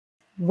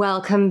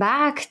Welcome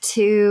back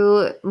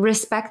to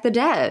Respect the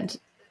Dead,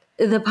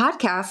 the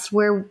podcast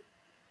where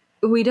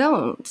we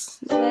don't.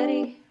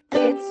 Betty,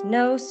 it's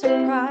no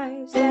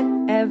surprise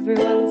that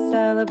everyone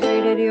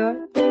celebrated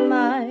your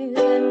demise,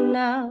 and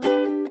now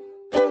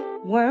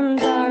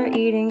worms are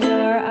eating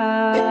your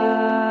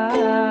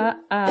eyes.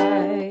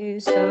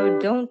 So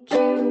don't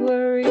you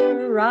worry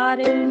your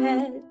rotting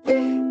head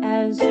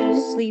as you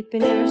sleep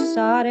in your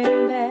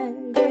sodden bed.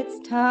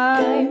 It's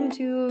time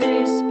to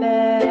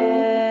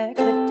respect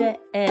the dead.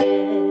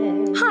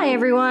 Hi,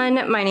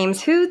 everyone. My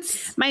name's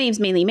Hoots. My name's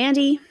mainly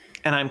Mandy.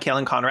 And I'm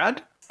Caelan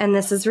Conrad. And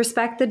this is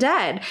Respect the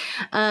Dead.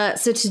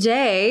 So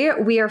today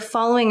we are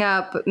following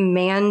up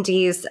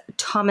Mandy's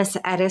Thomas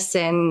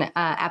Edison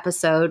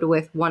episode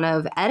with one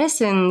of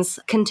Edison's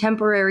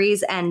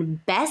contemporaries and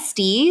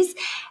besties,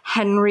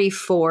 Henry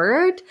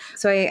Ford.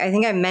 So I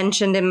think I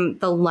mentioned in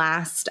the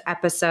last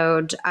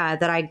episode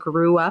that I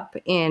grew up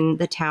in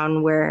the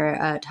town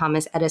where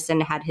Thomas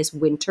Edison had his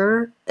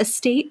winter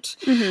estate.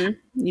 Mm-hmm.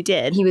 You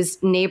did. He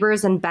was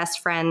neighbors and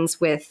best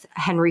friends with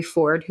Henry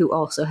Ford, who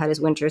also had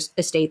his winter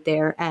estate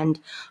there,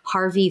 and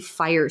Harvey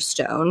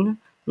Firestone,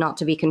 not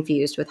to be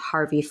confused with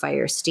Harvey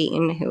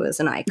Firestein, who was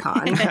an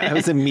icon. I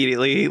was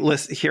immediately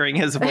hearing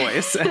his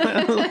voice.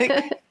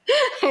 I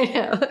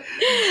know.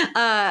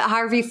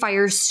 Harvey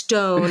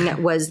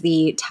Firestone was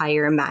the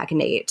tire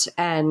magnate,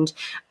 and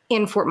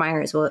in Fort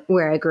Myers,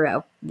 where I grew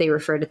up, they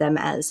refer to them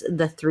as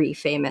the three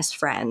famous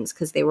friends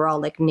because they were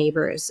all like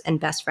neighbors and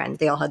best friends.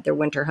 They all had their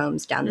winter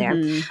homes down there.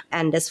 Mm-hmm.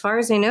 And as far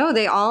as I know,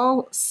 they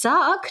all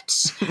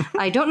sucked.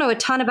 I don't know a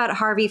ton about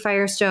Harvey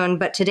Firestone,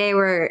 but today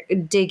we're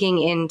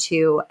digging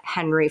into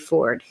Henry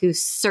Ford, who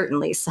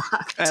certainly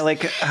sucked. I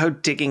like how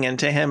digging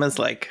into him is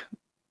like,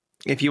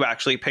 if you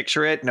actually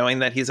picture it, knowing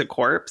that he's a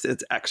corpse,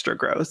 it's extra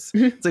gross.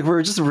 It's like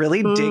we're just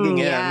really digging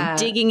in. Yeah.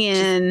 Digging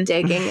in. Just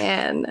digging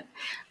in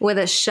with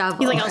a shovel.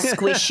 He's like all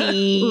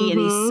squishy and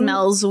he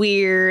smells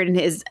weird and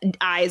his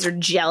eyes are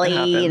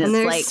jelly. And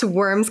there's like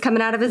worms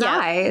coming out of his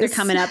eyes. They're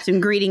coming up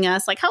and greeting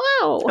us like,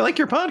 hello. I like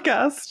your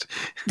podcast.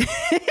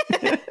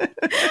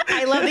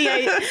 I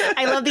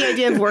love the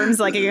idea of worms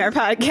liking our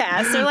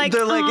podcast. They're like,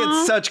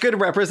 it's such good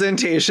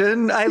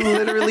representation. I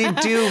literally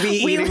do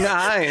be eating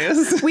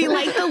eyes. We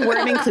like the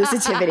worm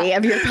inclusivity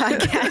of your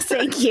podcast.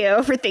 Thank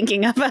you for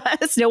thinking of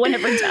us. No one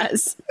ever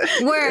does.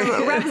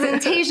 Worm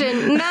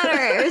representation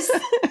matters.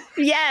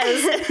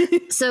 Yes.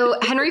 So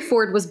Henry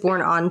Ford was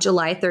born on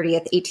July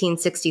 30th,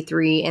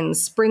 1863 in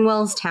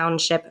Springwells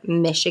Township,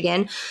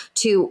 Michigan,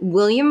 to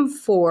William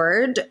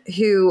Ford,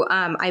 who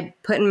I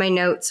put in my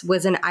notes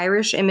was an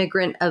Irish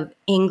immigrant of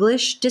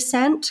English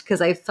descent,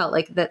 because I felt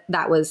like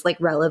that was like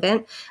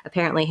relevant.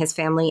 Apparently his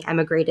family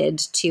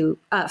emigrated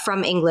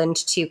from England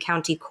to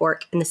County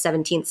Cork in the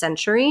 17th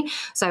century.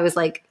 So I was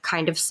like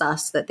kind of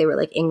sus that they were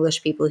like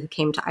English people who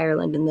came to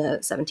Ireland in the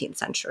 17th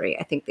century.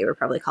 I think they were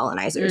probably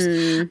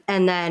colonizers.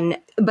 And then,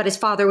 but his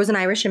father was an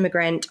Irish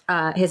immigrant.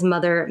 His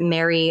mother,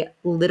 Mary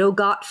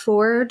Littlegott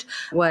Ford,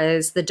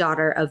 was the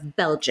daughter of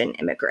Belgian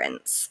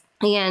immigrants.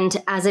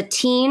 And as a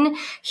teen,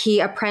 he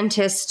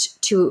apprenticed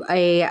to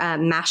a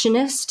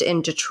machinist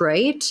in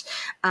Detroit.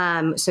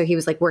 So he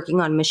was like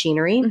working on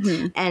machinery.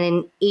 Mm-hmm. And in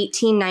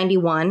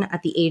 1891,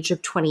 at the age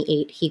of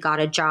 28, he got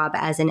a job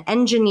as an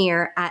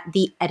engineer at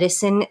the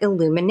Edison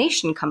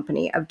Illumination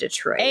Company of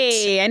Detroit.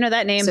 Hey, I know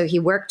that name. So he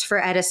worked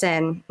for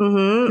Edison,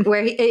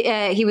 where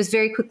he was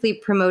very quickly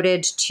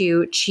promoted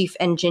to chief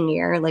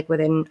engineer, like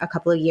within a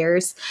couple of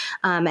years.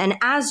 And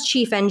as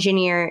chief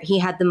engineer, he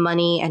had the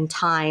money and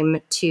time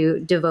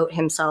to devote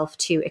himself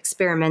to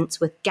experiments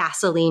with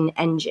gasoline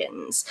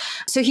engines.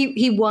 So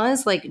he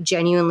was like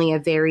genuinely a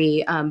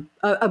very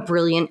a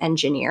brilliant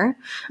engineer.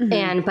 Mm-hmm.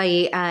 And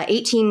by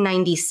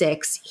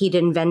 1896, he'd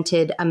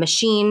invented a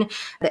machine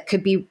that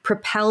could be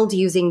propelled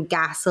using a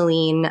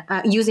gasoline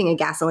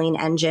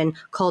engine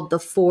called the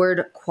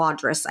Ford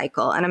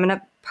quadricycle. And I'm going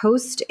to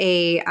post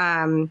a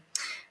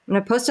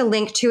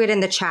link to it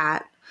in the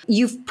chat.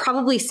 You've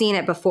probably seen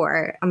it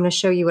before. I'm going to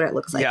show you what it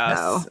looks like,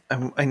 though.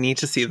 I need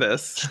to see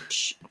this.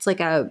 It's like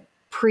a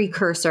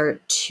precursor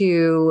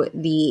to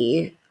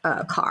the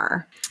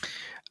car.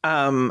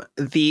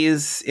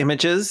 These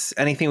images,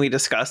 anything we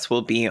discuss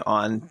will be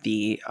on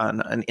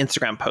an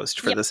Instagram post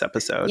for this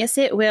episode. Yes,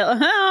 it will.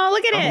 Oh,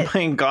 look at it. Oh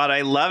my God,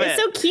 I love it.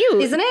 It's so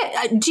cute. Isn't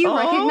it? Do you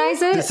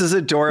recognize it? This is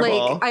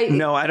adorable.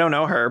 No, I don't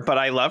know her, but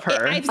I love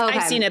her.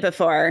 I've seen it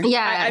before.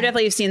 Yeah. I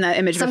definitely have seen that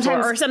image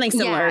before or something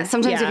similar. Yeah.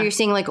 Sometimes if you're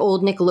seeing like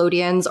old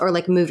Nickelodeons or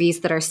like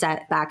movies that are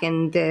set back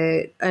in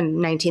the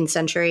 19th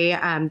century,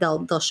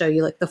 they'll show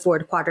you like the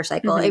Ford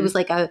quadricycle. Mm-hmm. It was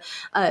like a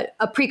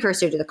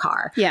precursor to the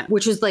car,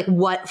 which was like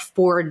what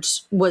Ford Ford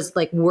was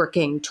like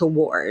working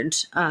toward,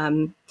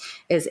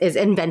 is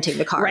inventing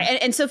the car. Right.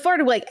 And so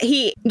Ford, like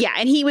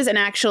and he was an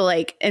actual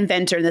like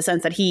inventor in the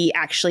sense that he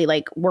actually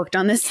like worked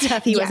on this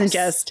stuff. He wasn't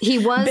just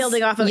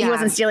building off of, he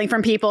wasn't stealing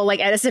from people like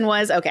Edison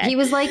was. Okay. He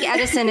was like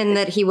Edison in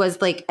that he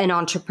was like an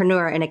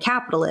entrepreneur and a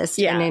capitalist.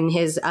 Yeah. And in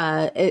his,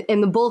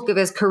 in the bulk of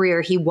his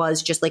career, he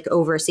was just like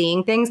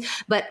overseeing things.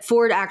 But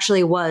Ford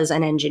actually was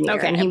an engineer.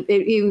 Okay. And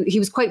he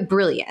was quite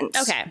brilliant.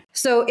 Okay.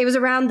 So it was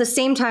around the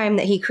same time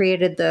that he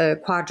created the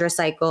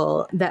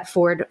quadricycle that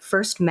Ford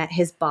first met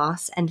his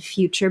boss and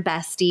future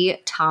bestie,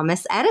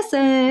 Thomas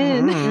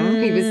Edison.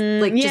 He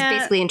was like just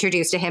basically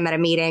introduced to him at a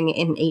meeting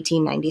in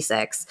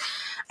 1896.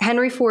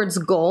 Henry Ford's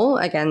goal,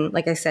 again,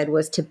 like I said,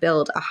 was to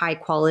build a high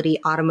quality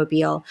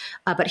automobile,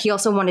 but he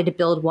also wanted to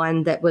build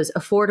one that was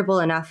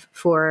affordable enough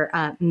for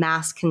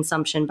mass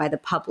consumption by the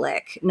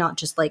public, not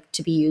just like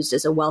to be used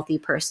as a wealthy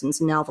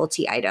person's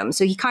novelty item.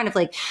 So he kind of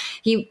like,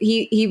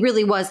 he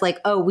really was like,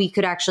 oh, we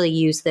could actually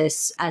use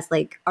this as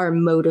like our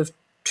mode of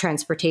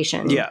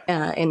transportation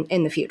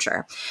in the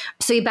future.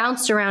 So he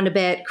bounced around a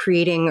bit,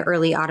 creating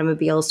early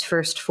automobiles,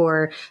 first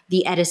for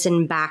the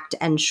Edison-backed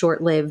and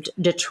short-lived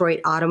Detroit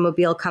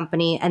Automobile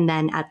Company, and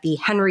then at the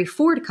Henry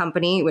Ford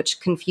Company, which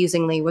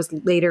confusingly was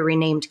later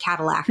renamed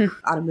Cadillac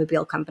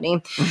Automobile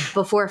Company,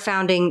 before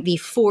founding the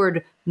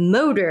Ford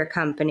Motor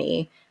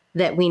Company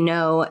that we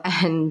know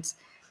and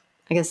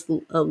I guess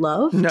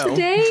love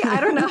today.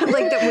 I don't know,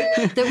 like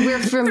that we're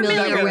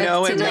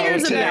familiar with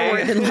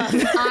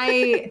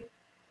today.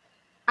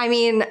 I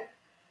mean,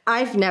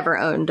 I've never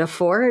owned a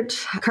Ford.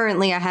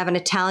 Currently, I have an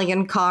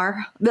Italian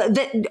car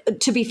that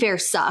to be fair,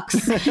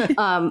 sucks.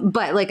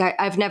 But like,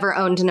 I've never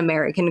owned an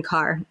American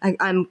car.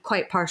 I'm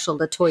quite partial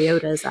to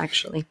Toyotas,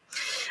 actually.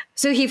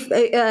 So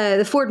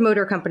the Ford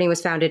Motor Company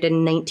was founded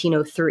in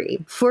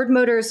 1903. Ford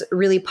Motors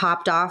really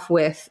popped off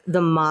with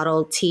the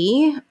Model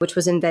T, which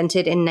was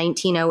invented in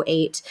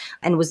 1908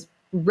 and was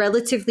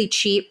relatively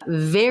cheap,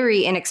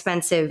 very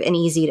inexpensive and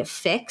easy to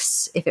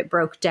fix if it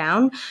broke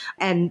down,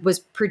 and was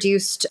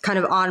produced kind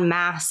of en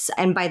masse.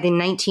 And by the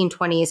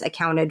 1920s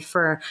accounted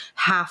for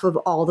half of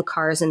all the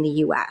cars in the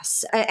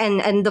US.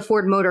 And the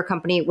Ford Motor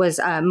Company was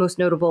most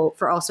notable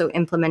for also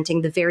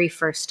implementing the very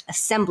first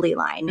assembly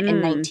line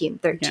in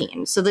 1913.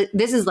 Yeah. So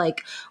this is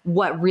like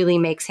what really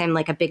makes him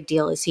like a big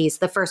deal, is he's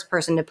the first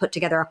person to put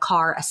together a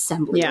car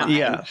assembly line.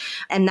 Yeah.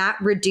 And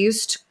that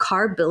reduced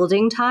car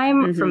building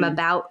time from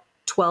about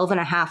 12 and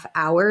a half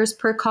hours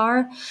per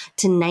car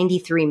to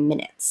 93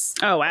 minutes.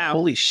 Oh, wow.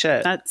 Holy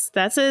shit.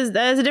 That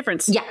is a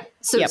difference. Yeah.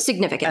 So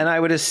significant. And I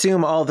would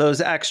assume all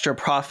those extra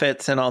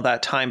profits and all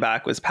that time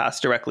back was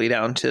passed directly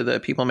down to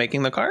the people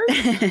making the cars?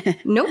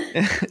 Nope.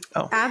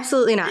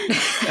 Absolutely not.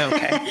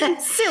 Okay.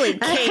 Silly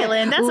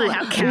Caelan. That's not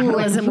how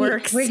capitalism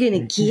works. We're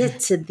going to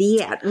get to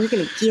that.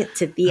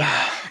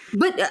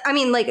 But I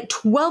mean, like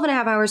 12 and a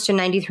half hours to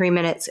 93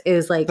 minutes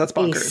is like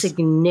a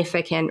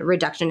significant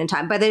reduction in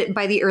time. By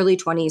the early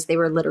 20s, they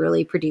were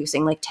literally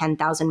producing like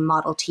 10,000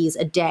 Model Ts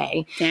a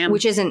day,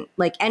 which isn't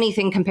like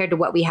anything compared to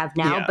what we have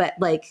now, but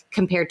like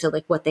compared to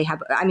like what they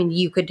have. I mean,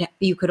 you could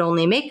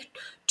only make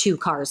 2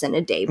 cars in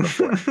a day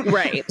before.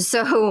 Right.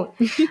 So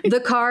the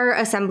car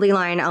assembly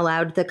line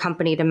allowed the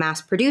company to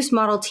mass produce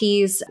Model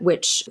Ts,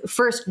 which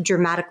first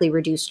dramatically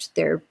reduced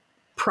their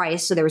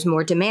price, so there was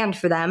more demand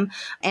for them,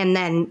 and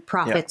then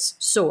profits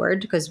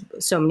soared because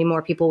so many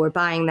more people were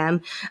buying them.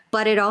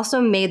 But it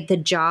also made the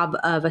job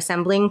of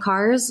assembling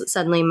cars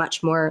suddenly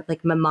much more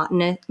like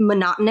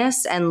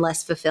monotonous and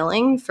less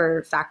fulfilling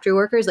for factory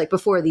workers. Like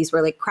before, these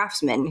were like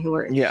craftsmen who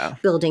were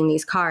building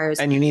these cars,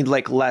 and you need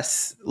like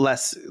less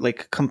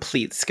like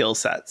complete skill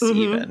sets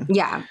even.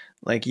 Yeah.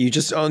 Like you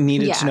just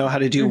needed to know how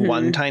to do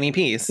one tiny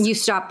piece. You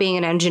stopped being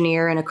an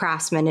engineer and a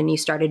craftsman and you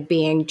started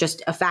being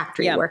just a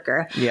factory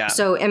worker. Yeah.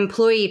 So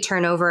employee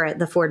turnover at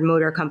the Ford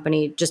Motor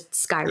Company just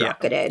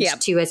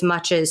skyrocketed to as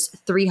much as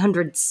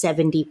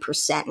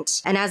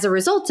 370%. And as a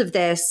result of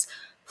this,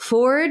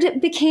 Ford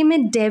became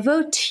a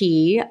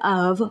devotee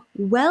of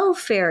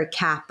welfare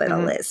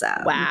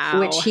capitalism,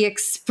 which he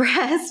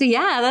expressed.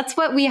 That's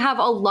what we have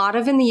a lot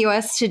of in the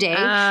U.S. today,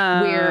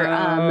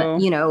 where,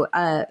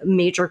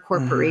 major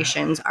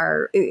corporations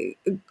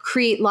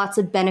create lots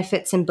of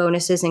benefits and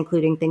bonuses,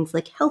 including things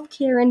like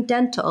healthcare and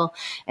dental,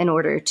 in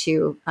order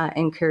to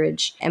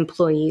encourage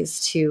employees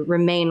to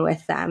remain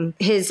with them.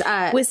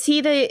 Was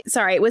he the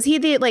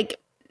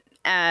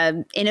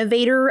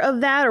innovator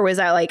of that, or was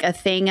that like a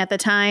thing at the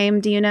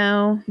time? Do you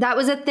know? That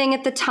was a thing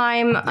at the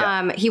time.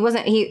 He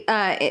wasn't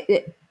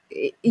the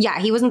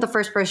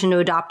first person to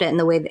adopt it in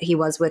the way that he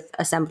was with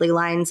assembly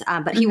lines,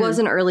 but he was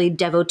an early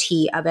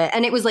devotee of it,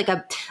 and it was like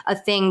a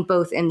thing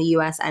both in the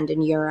US and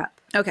in Europe.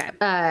 Okay.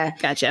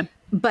 Gotcha.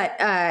 But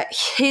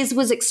his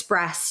was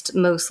expressed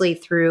mostly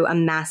through a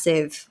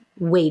massive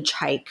wage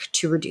hike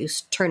to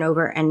reduce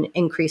turnover and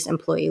increase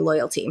employee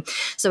loyalty.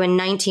 So in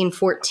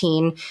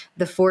 1914,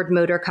 the Ford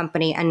Motor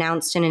Company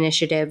announced an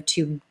initiative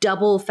to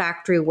double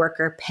factory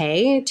worker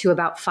pay to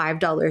about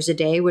 $5 a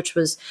day, which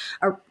was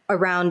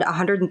around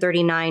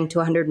 $139 to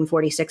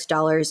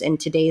 $146 in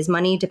today's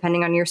money,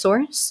 depending on your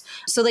source.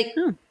 So like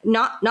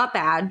not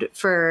bad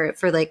for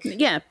like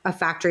a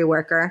factory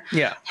worker.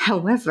 Yeah.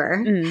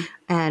 However,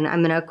 and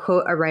I'm going to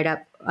quote a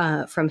write-up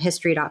from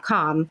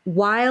history.com.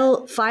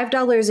 While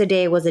 $5 a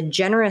day was a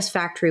generous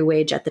factory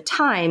wage at the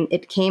time,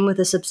 it came with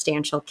a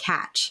substantial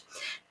catch.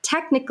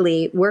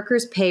 Technically,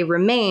 workers' pay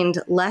remained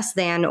less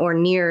than or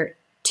near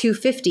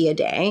 $250 a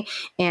day,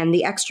 and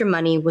the extra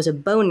money was a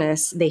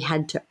bonus they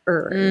had to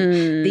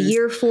earn. The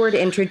year Ford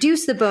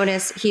introduced the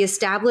bonus, he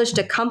established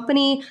a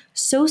company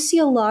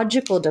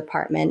sociological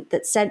department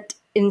that sent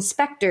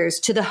inspectors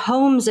to the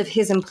homes of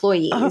his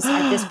employees,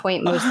 at this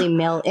point mostly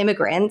male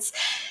immigrants,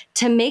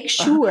 to make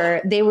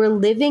sure they were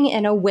living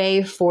in a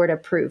way Ford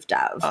approved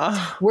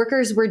of.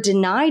 Workers were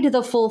denied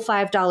the full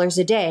 $5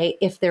 a day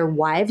if their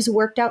wives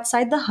worked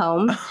outside the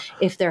home,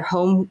 if their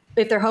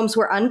homes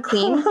were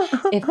unclean,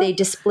 if they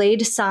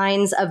displayed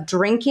signs of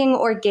drinking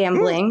or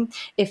gambling,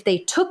 if they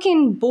took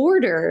in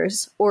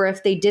boarders, or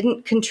if they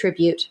didn't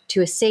contribute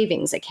to a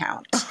savings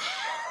account.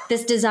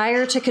 This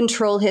desire to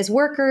control his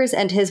workers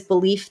and his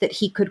belief that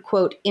he could,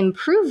 quote,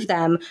 improve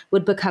them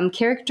would become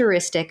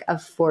characteristic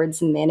of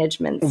Ford's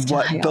management style.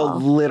 What the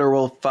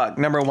literal fuck?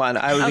 Number one,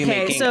 I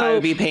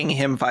would be paying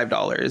him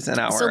 $5 an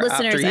hour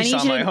after he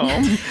saw my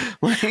home.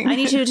 I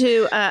need you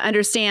to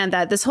understand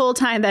that this whole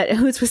time that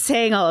Hoots was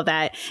saying all of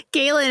that,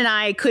 Caelan and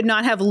I could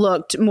not have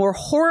looked more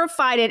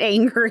horrified and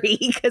angry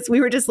because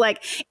we were just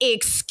like,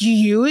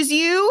 excuse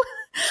you?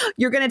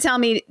 You're going to tell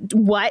me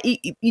what?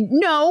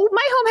 No,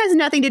 my home has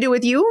nothing to do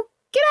with you.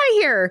 Get out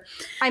of here.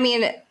 I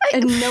mean,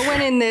 no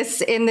one in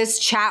this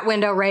chat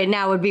window right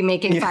now would be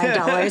making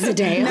 $5 a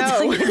day. No.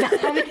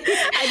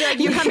 I'd be like,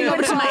 you're coming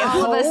over to my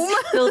home? All of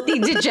us filthy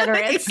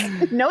degenerates.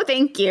 No,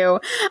 thank you.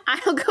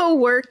 I'll go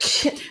work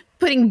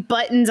putting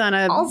buttons on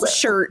a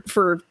shirt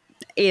for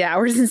 8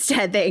 hours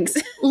instead. Thanks.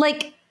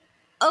 Like,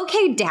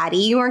 okay, Daddy,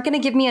 you aren't going to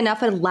give me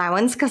enough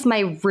allowance because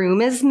my room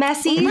is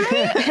messy,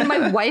 and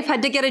my wife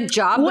had to get a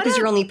job because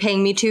you're only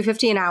paying me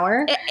 $2.50 an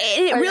hour,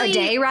 a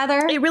day rather.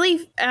 It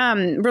really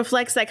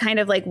reflects that kind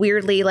of like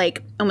weirdly,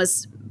 like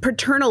almost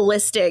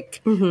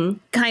paternalistic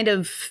kind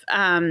of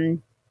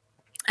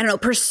I don't know,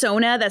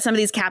 persona that some of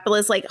these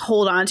capitalists like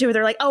hold on to.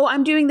 They're like, oh,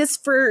 I'm doing this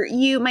for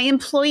you, my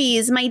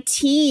employees, my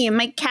team,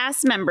 my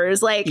cast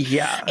members. Like,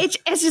 it's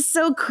just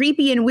so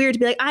creepy and weird to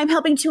be like, I'm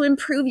helping to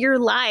improve your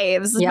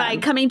lives by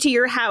coming to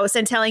your house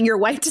and telling your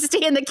wife to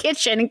stay in the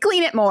kitchen and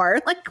clean it more.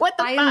 Like, what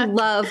the fuck? I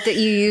love that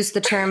you use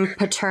the term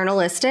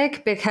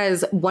paternalistic,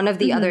 because one of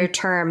the other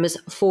terms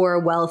for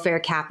welfare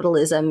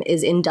capitalism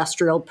is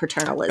industrial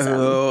paternalism.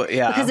 Oh,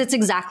 yeah. Because it's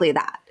exactly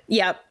that.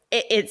 Yep.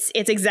 It's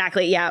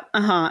exactly,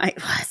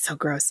 it's so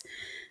gross.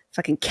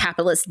 Fucking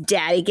capitalist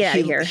daddy, get out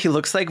of here. He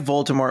looks like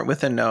Voldemort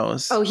with a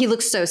nose. Oh, he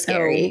looks so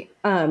scary.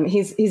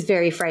 He's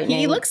very frightening.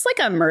 He looks like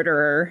a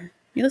murderer.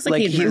 He looks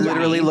like he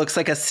literally looks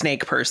like a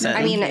snake person.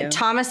 I mean,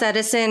 Thomas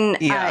Edison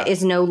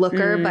is no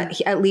looker,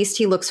 but at least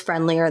he looks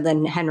friendlier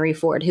than Henry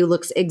Ford, who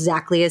looks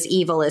exactly as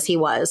evil as he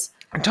was.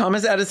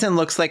 Thomas Edison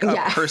looks like a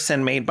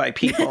person made by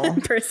people.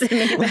 Person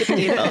made by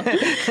people.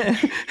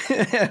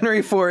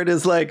 Henry Ford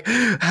is like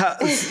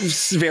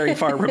very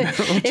far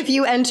removed. If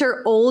you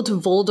enter old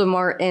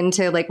Voldemort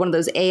into like one of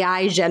those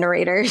AI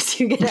generators,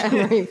 you get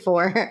Henry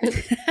Ford.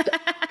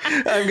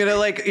 I'm gonna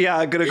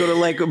go to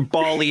like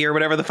Bali or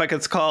whatever the fuck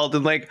it's called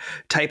and like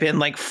type in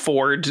like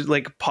Ford,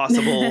 like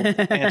possible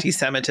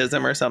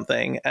anti-Semitism or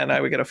something, and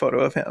I would get a photo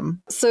of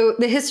him. So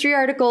the history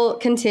article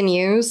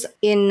continues.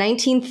 In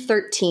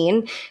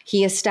 1913,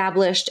 he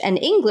established an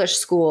English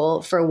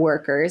school for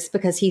workers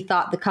because he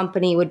thought the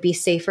company would be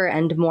safer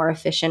and more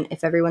efficient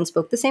if everyone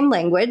spoke the same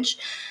language.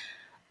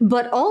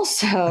 But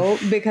also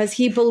because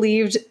he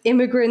believed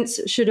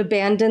immigrants should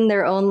abandon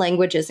their own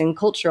languages and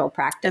cultural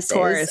practices, of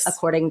course.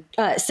 According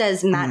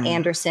says Matt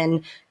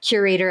Anderson,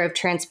 curator of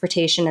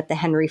transportation at the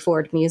Henry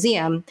Ford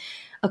Museum.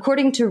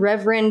 According to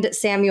Reverend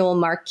Samuel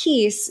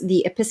Marquise,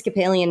 the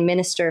Episcopalian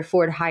minister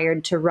Ford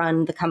hired to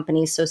run the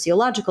company's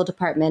sociological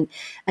department,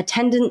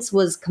 attendance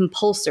was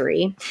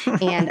compulsory,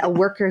 and a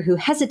worker who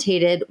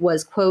hesitated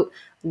was, quote,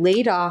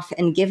 laid off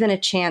and given a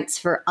chance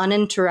for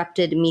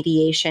uninterrupted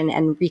mediation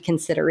and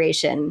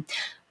reconsideration.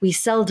 We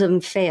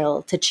seldom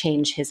fail to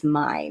change his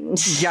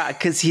mind. Yeah,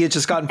 because he had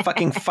just gotten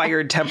fucking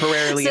fired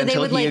temporarily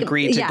until he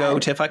agreed to go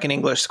to fucking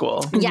English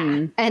school.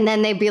 Yeah. And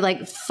then they'd be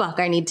like, fuck,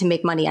 I need to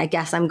make money. I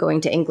guess I'm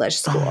going to English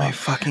school. Oh my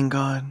fucking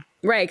God.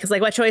 Right. Because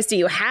like, what choice do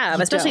you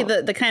have? Especially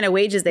the kind of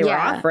wages they were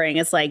offering.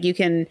 It's like you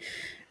can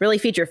really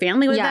feed your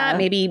family with that.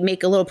 Maybe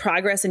make a little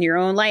progress in your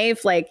own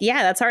life. Like,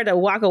 that's hard to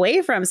walk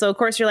away from. So of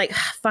course you're like,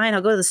 fine,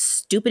 I'll go to this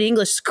stupid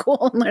English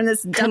school and learn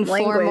this dumb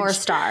language. Conform or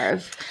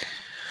starve.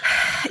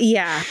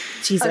 Yeah.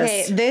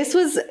 Jesus.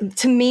 Okay,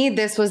 to me,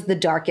 this was the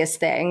darkest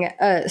thing.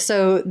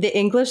 So the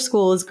English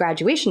school's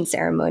graduation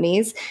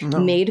ceremonies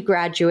made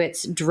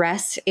graduates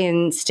dress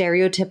in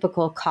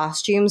stereotypical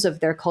costumes of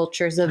their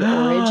cultures of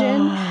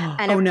origin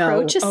and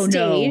approach a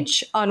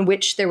stage on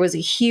which there was a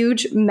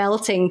huge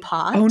melting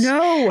pot. Oh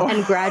no.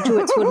 And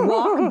graduates would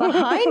walk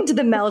behind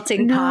the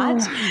melting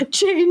pot,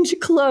 change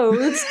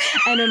clothes,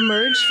 and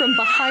emerge from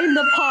behind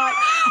the pot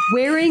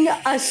wearing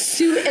a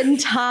suit and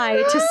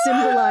tie to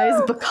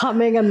symbolize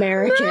becoming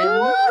American.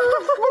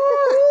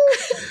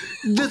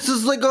 This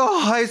is like a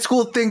high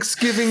school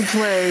Thanksgiving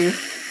play.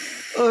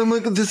 I'm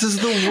like, this is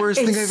the worst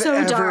thing I've so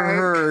ever dark.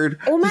 heard.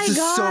 Oh my this is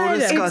God. so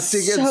disgusting.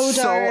 It's It's so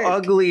so dark.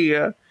 ugly.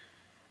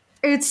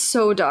 It's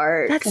so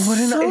dark. What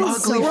an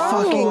ugly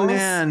fucking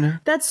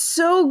man. That's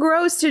so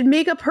gross to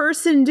make a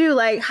person do.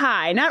 Like,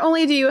 hi, not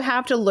only do you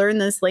have to learn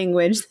this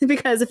language,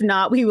 because if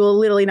not, we will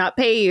literally not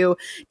pay you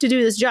to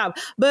do this job,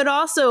 but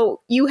also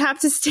you have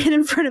to stand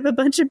in front of a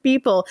bunch of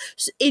people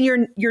in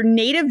your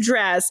native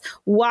dress,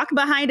 walk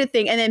behind a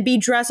thing, and then be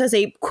dressed as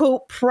a,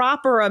 quote,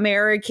 proper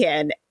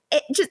American.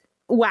 It just...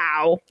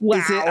 Wow.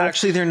 Is it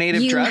actually their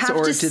native You dress, have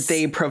or to did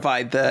they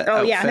provide the Oh,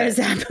 outfit? yeah, there's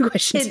that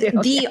question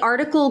too. The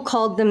article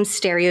called them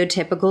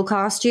stereotypical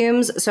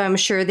costumes, so I'm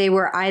sure they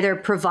were either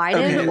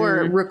provided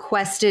or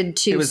requested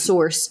to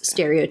source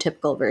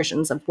stereotypical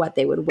versions of what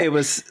they would wear. It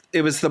was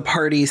the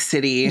Party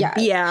City.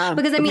 Yeah.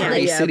 Because I mean,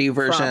 Party like, City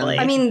version. probably.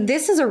 I mean,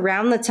 this is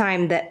around the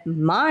time that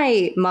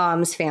my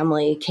mom's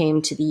family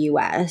came to the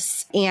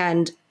US,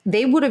 and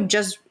they would have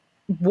just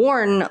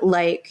worn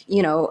like,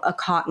 you know, a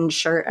cotton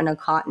shirt and a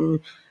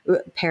cotton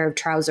pair of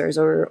trousers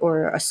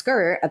or a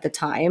skirt at the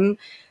time.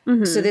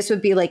 Mm-hmm. So this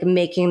would be like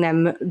making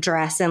them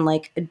dress in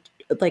like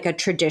a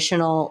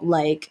traditional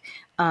like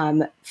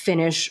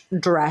Finnish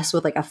dress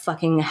with like a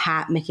fucking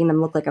hat, making them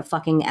look like a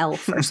fucking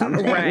elf or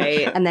something.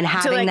 Right. And then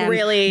having like them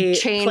really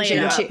change play it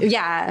into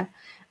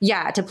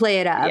to play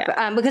it up.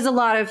 Yeah. Because a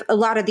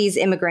lot of these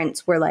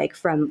immigrants were like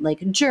from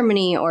like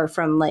Germany or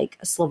from like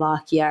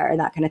Slovakia or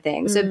that kind of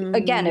thing. So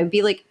again, it'd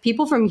be like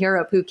people from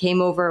Europe who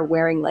came over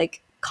wearing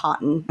like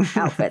cotton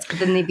outfits, but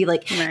then they'd be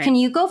like, can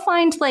you go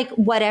find like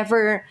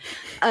whatever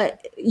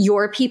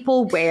your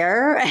people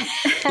wear,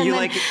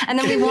 and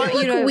then we want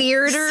you to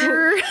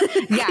weirder.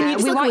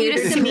 We want you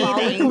to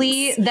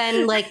symbolically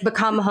then like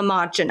become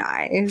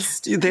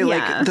homogenized.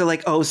 They're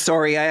like, oh,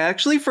 sorry, I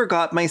actually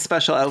forgot my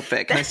special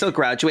outfit. Can I still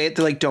graduate?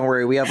 They're like, don't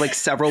worry, we have like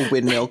several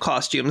windmill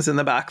costumes in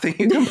the back that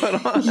you can put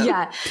on.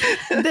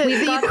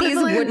 We've got these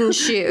wooden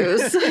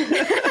shoes.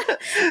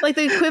 Like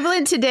the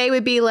equivalent today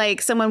would be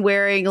like someone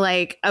wearing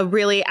like a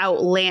really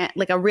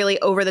like a really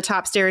over the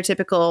top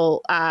stereotypical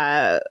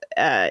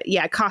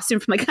costume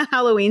from like a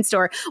Halloween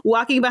store,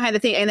 walking behind the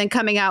thing and then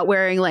coming out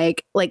wearing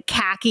like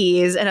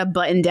khakis and a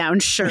button down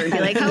shirt and be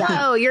like,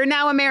 hello, you're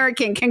now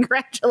American,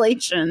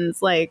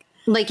 congratulations. Like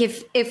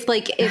if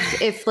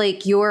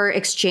your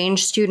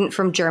exchange student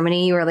from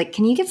Germany, you were like,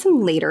 can you get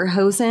some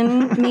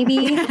lederhosen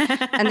maybe?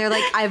 And they're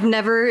like, I've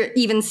never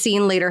even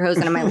seen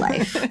lederhosen in my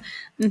life.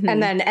 Mm-hmm.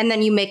 And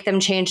then you make them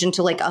change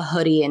into like a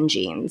hoodie and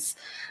jeans.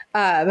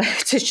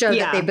 To show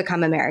that they've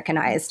become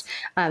Americanized.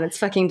 It's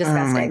fucking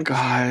disgusting. Oh my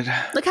God.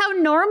 Look how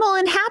normal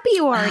and happy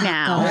you are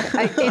now.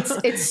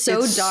 It's so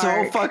dark.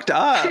 So fucked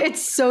up.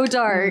 It's so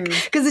dark.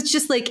 Because it's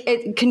just like,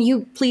 can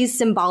you please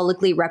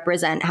symbolically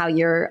represent how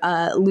you're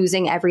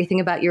losing everything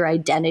about your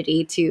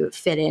identity to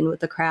fit in with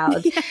the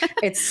crowd? Yeah.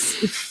 It's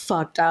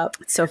fucked up.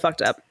 It's so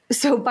fucked up.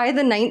 So by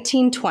the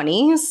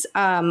 1920s,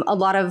 a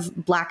lot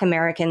of Black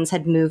Americans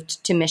had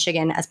moved to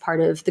Michigan as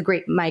part of the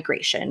Great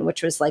Migration,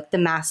 which was like the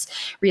mass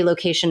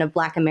relocation of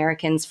Black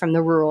Americans from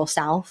the rural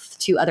South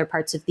to other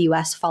parts of the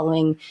U.S.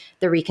 following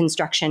the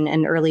Reconstruction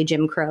and early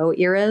Jim Crow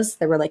eras.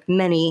 There were like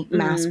many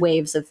mass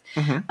waves of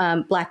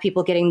Black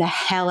people getting the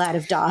hell out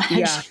of Dodge.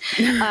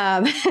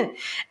 Yeah.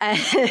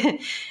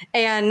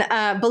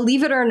 And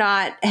believe it or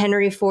not,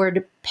 Henry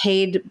Ford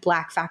paid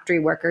Black factory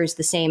workers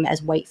the same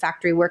as white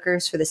factory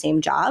workers for the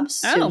same jobs.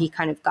 So he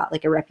kind of got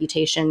like a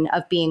reputation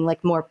of being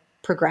like more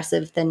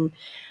progressive than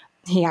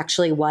he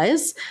actually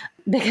was,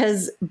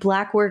 because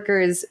Black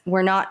workers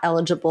were not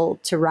eligible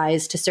to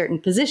rise to certain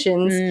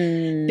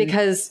positions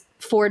because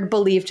Ford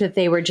believed that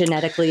they were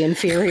genetically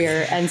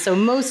inferior. And so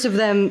most of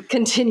them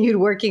continued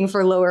working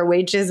for lower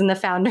wages in the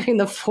foundry and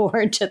the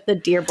forge at the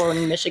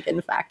Dearborn,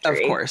 Michigan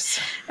factory. Of course.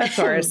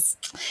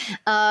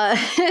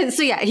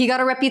 So yeah, he got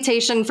a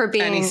reputation for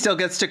being... And he still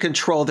gets to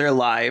control their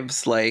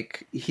lives.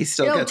 Like, he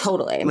still gets...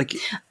 Totally. Like,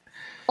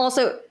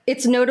 also,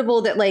 it's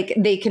notable that like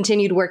they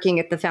continued working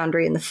at the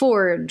foundry and the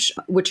forge,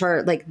 which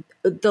are like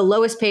the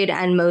lowest paid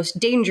and most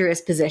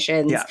dangerous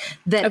positions. Yeah.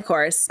 That, of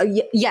course.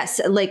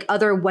 Yes, like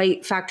other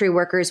white factory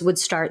workers would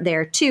start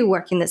there too,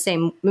 making the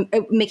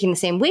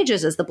same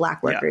wages as the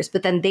Black workers,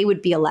 but then they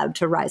would be allowed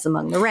to rise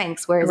among the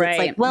ranks. Whereas it's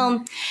like,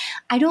 well,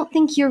 I don't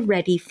think you're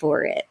ready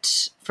for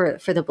it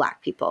for the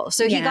Black people.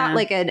 So he got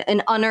like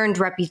an unearned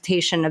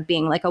reputation of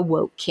being like a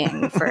woke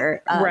king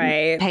for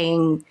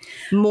paying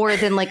more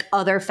than like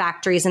other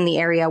factories in the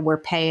area were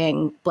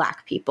paying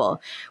Black people,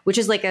 which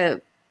is like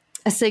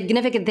a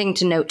significant thing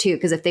to note too,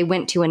 because if they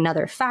went to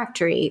another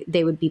factory,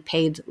 they would be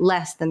paid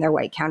less than their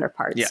white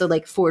counterparts. Yeah. So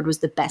like Ford was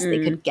the best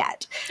they could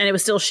get. And it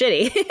was still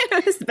shitty.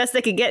 It was the best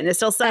they could get, and it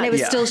still sucked. And it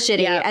was still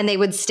shitty, and they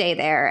would stay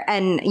there.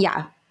 And you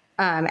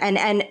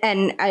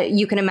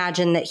can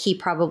imagine that he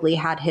probably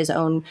had his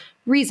own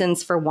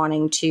reasons for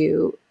wanting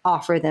to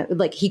offer them,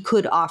 like he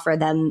could offer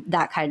them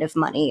that kind of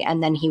money,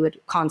 and then he would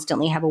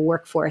constantly have a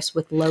workforce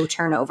with low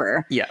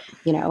turnover. Yeah,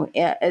 you know,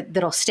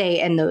 that'll stay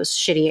in those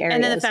shitty areas.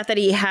 And then the fact that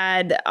he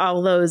had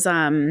all those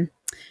the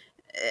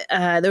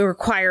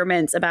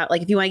requirements about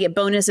like if you want to get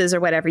bonuses or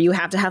whatever, you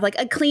have to have like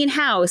a clean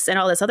house and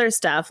all this other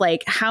stuff.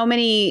 Like how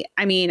many?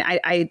 I mean,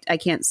 I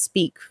can't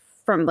speak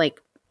from like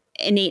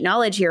innate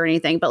knowledge here or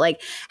anything, but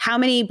like how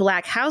many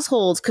Black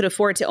households could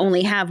afford to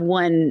only have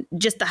one,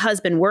 just the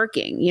husband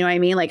working? You know what I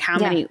mean? Like how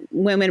many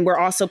women were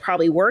also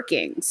probably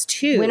working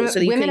too?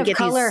 Women of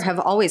color have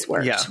always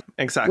worked. Yeah,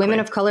 exactly. Women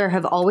of color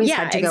have always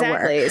had to go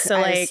work.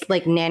 So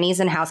like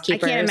nannies and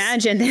housekeepers. I can't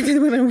imagine that the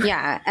women were,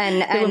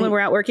 and the women were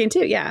out working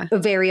too. Yeah.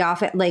 Very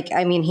often, like,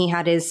 I mean, he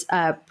had his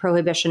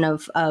prohibition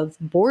of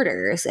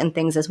borders and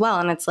things as well.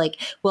 And it's like,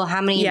 well,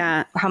 how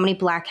many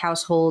Black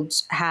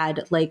households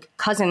had like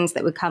cousins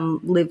that would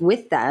come live with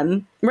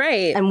them?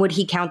 Right. And would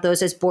he count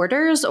those as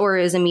borders or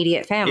as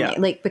immediate family? Yeah.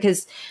 Like,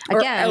 because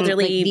again,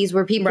 like, these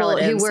were people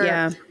relatives, who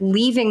were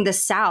leaving the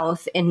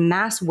South in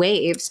mass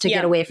waves to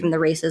get away from the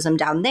racism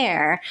down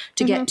there,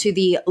 to get to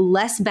the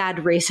less bad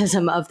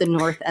racism of the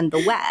North and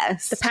the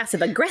West. The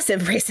passive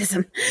aggressive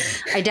racism.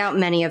 I doubt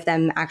many of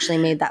them actually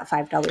made that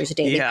 $5 a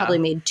day. They probably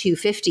made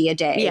 $2.50 a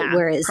day. Yeah,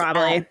 whereas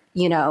probably.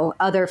 you know,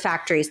 other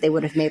factories, they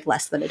would have made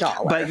less than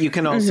 $1. But you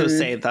can also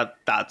say that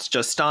that's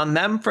just on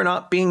them for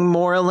not being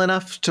moral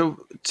enough to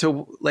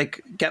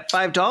like get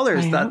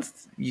 $5.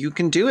 That's, you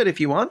can do it if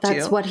you want to.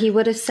 That's what he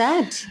would have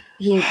said.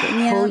 You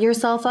pull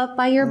yourself up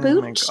by your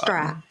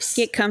bootstraps.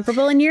 Get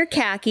comfortable in your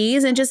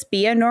khakis and just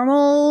be a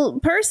normal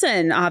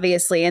person,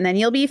 obviously, and then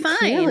you'll be fine.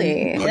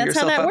 Really? Pull That's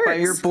how that up works. by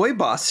your boy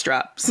boss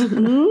straps.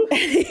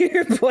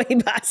 Your boy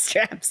boss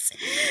straps.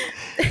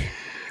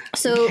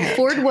 So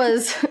Ford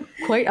was,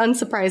 quite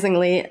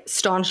unsurprisingly,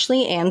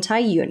 staunchly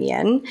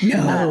anti-union.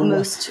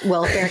 Most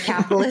welfare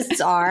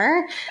capitalists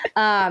are,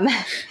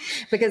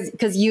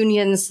 because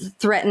unions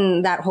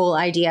threaten that whole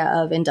idea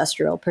of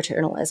industrial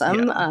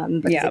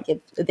paternalism. Because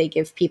they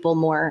give people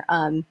more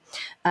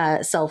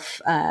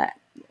self, not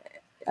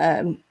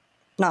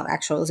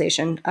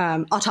actualization,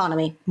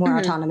 autonomy, more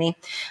autonomy.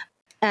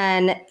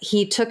 And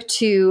he took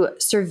to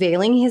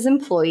surveilling his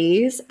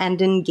employees and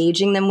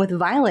engaging them with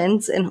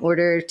violence in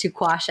order to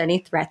quash any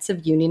threats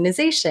of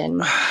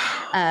unionization.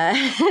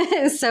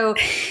 So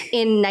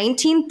in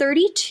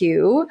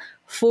 1932,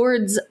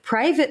 Ford's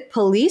private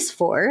police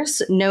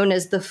force, known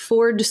as the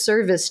Ford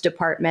Service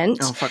Department,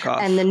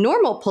 and the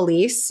normal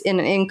police,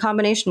 in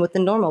combination with the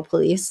normal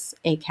police,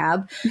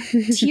 ACAB,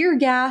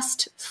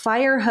 tear-gassed,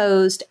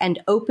 fire-hosed, and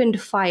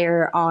opened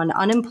fire on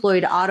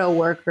unemployed auto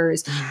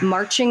workers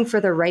marching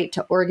for the right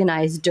to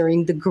organize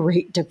during the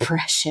Great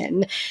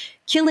Depression,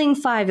 killing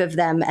 5 of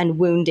them and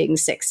wounding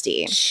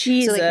 60.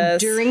 Jesus. So like,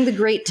 during the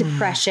Great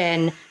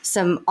Depression,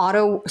 some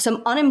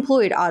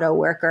unemployed auto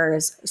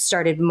workers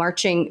started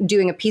marching,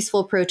 doing a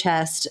peaceful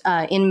protest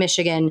in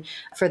Michigan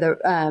for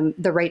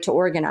the right to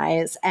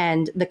organize,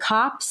 and the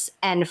cops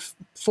and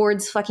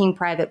Ford's fucking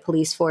private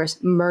police force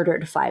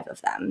murdered 5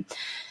 of them.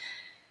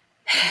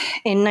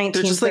 In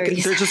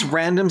 1930s. They're just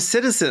random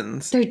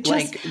citizens.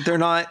 They're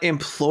not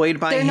employed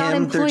by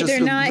him.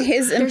 They're not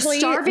his employees. They're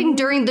starving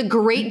during the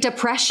Great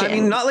Depression. I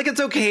mean, not like it's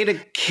okay to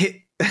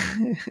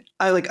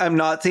I'm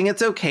not saying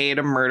it's okay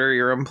to murder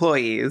your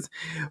employees,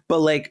 but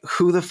like,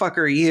 who the fuck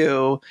are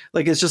you?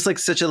 Like, it's just like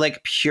such a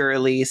like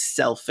purely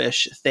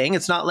selfish thing.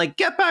 It's not like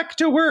get back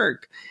to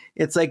work.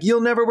 It's like,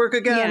 you'll never work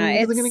again.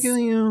 Yeah, it's gonna kill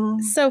you.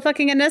 So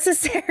fucking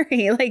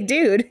unnecessary. Like,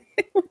 dude,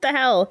 what the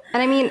hell?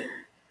 And I mean,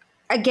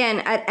 again,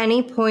 at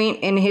any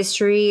point in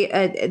history,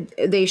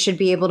 they should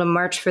be able to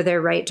march for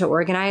their right to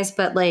organize.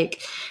 But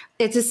like,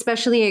 it's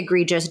especially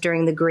egregious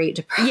during the Great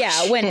Depression.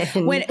 Yeah,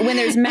 when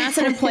there's mass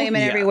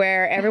unemployment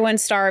everywhere,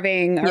 everyone's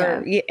starving.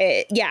 Or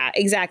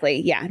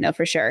exactly. Yeah, no,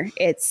 for sure.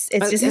 It's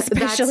just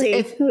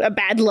especially a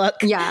bad look.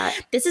 Yeah,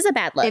 this is a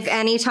bad look. If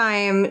any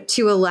time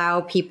to allow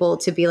people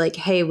to be like,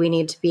 hey, we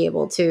need to be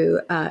able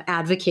to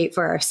advocate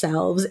for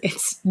ourselves,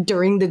 it's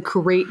during the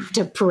Great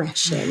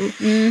Depression.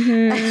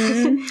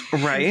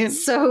 Right.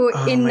 So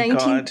in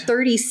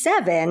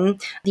 1937,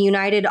 the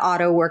United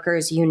Auto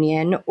Workers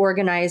Union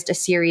organized a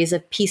series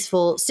of peaceful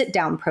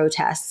sit-down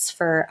protests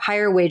for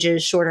higher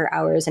wages, shorter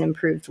hours, and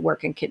improved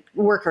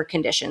worker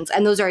conditions.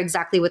 And those are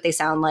exactly what they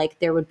sound like.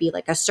 There would be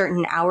like a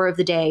certain hour of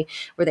the day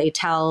where they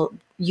tell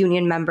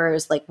union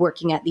members like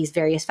working at these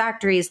various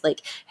factories,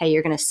 like, hey,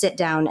 you're going to sit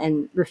down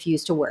and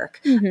refuse to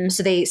work.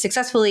 So they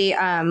successfully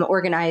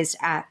organized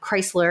at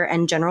Chrysler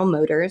and General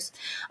Motors.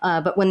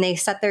 But when they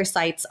set their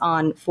sights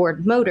on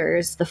Ford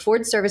Motors, the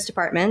Ford Service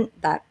Department,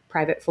 that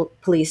private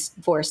police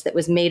force that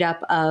was made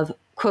up of,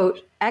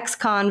 quote,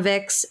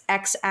 ex-convicts,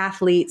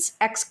 ex-athletes,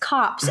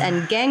 ex-cops,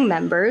 and gang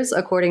members,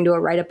 according to a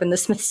write-up in the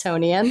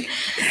Smithsonian,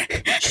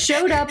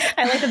 showed up.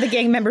 I like that the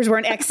gang members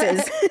weren't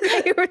exes.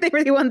 they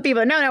were the one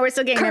people. No, we're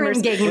still gang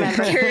members. Gang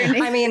members.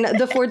 I mean,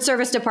 the Ford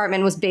Service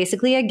Department was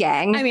basically a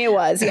gang. I mean, it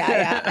was.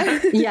 Yeah.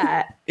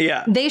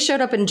 Yeah. They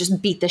showed up and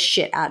just beat the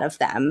shit out of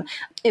them.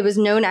 It was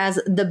known as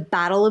the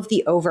Battle of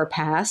the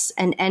Overpass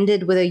and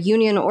ended with a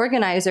union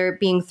organizer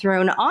being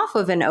thrown off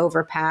of an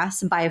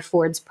overpass by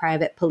Ford's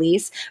private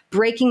police,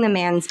 breaking the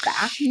man's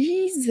back.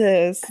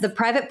 Jesus. The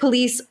private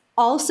police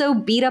also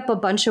beat up a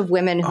bunch of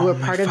women who were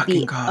part of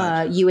the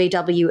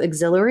UAW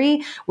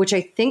auxiliary, which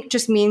I think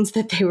just means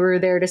that they were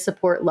there to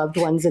support loved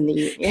ones in the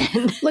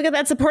union. Look at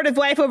that supportive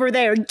wife over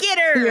there. Get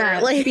her!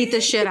 Yeah, beat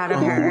the shit out of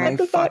her. Oh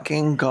my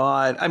fucking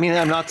God. I mean,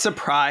 I'm not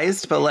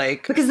surprised, but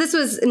like... Because this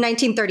was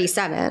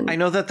 1937. I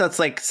know that that's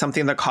like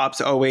something the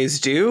cops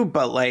always do,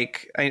 but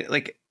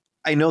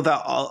I know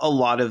that a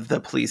lot of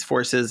the police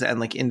forces and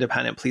like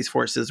independent police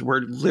forces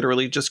were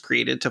literally just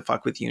created to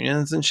fuck with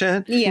unions and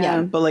shit.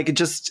 Yeah. But like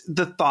just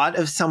the thought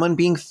of someone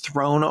being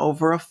thrown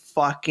over a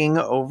fucking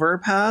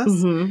overpass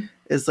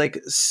is like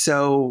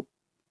so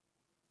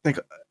like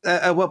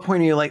at what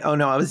point are you like, oh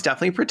no, I was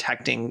definitely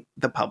protecting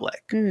the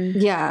public.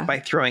 Yeah. By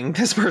throwing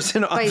this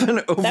person off an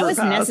overpass. That was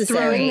necessary.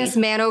 Throwing this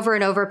man over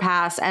an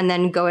overpass and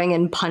then going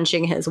and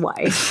punching his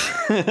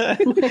wife.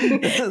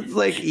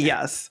 Like,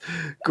 yes,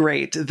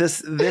 great.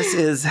 This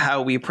is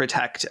how we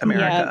protect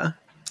America.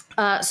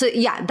 So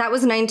that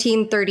was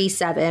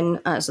 1937.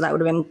 So that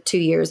would have been 2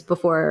 years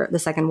before the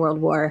Second World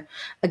War.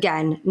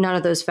 Again, none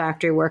of those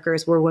factory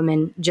workers were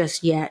women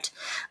just yet.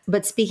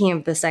 But speaking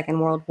of the Second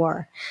World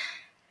War,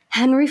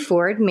 Henry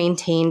Ford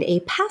maintained a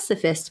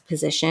pacifist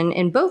position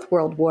in both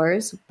world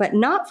wars, but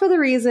not for the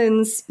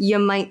reasons you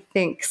might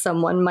think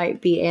someone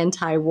might be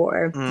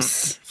anti-war.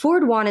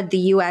 Ford wanted the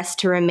U.S.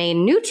 to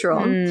remain neutral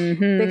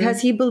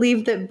because he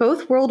believed that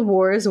both world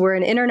wars were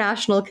an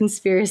international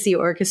conspiracy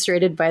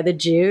orchestrated by the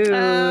Jews.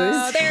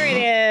 Oh, there it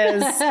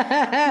is.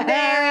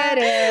 There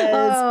it is.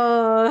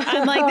 Oh.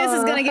 I'm like, this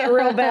is going to get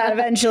real bad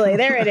eventually.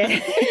 There it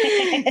is.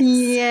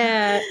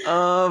 Yeah.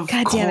 Of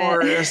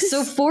course.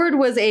 So Ford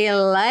was a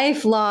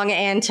lifelong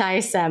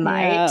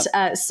anti-Semite,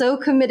 so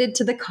committed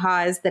to the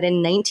cause that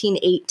in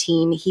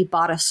 1918 he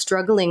bought a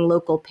struggling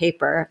local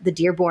paper, the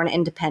Dearborn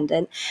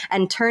Independent,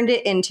 and turned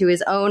it into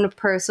his own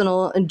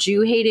personal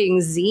Jew-hating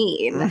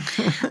zine.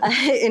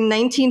 In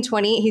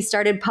 1920, he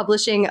started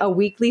publishing a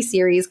weekly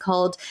series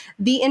called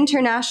The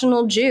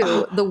International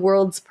Jew, The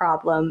World's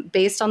Problem,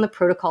 based on the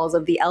Protocols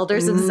of the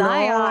Elders of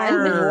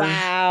Zion.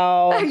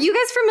 Wow. Are you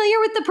guys familiar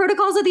with the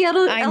Protocols of the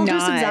Elders of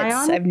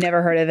Zion? I've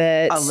never heard of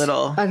it. A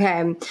little.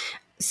 Okay.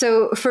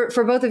 So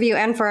for both of you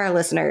and for our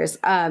listeners,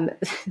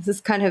 this is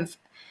kind of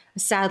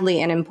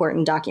sadly an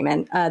important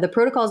document. The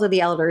Protocols of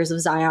the Elders of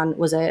Zion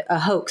was a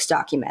hoax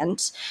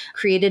document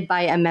created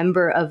by a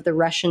member of the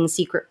Russian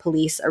secret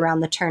police around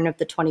the turn of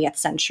the 20th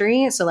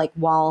century. So like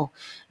while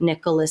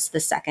Nicholas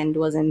II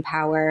was in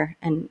power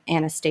and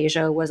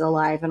Anastasia was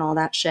alive and all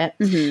that shit.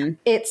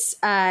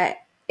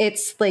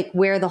 It's like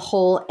where the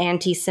whole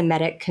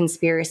anti-Semitic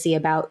conspiracy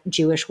about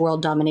Jewish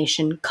world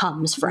domination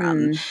comes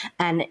from.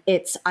 And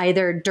it's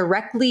either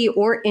directly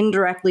or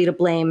indirectly to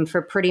blame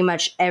for pretty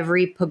much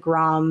every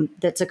pogrom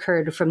that's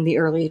occurred from the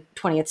early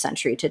 20th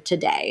century to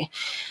today.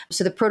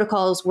 So the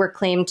protocols were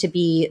claimed to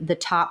be the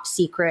top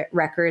secret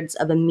records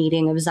of a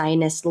meeting of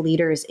Zionist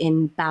leaders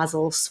in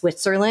Basel,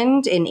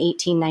 Switzerland in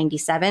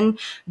 1897,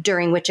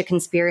 during which a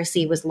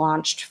conspiracy was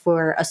launched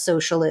for a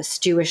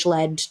socialist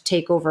Jewish-led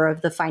takeover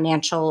of the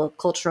financial,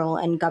 cultural,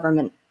 and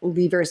government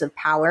levers of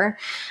power.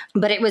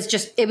 But it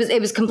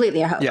was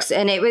completely a hoax.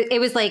 And it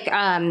was like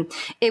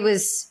it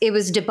was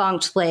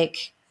debunked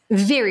like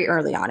very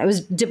early on. It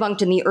was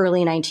debunked in the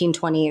early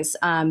 1920s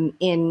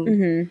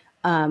in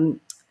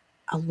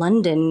a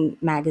London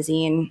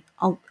magazine.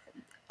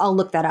 I'll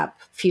look that up.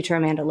 Future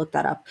Amanda, look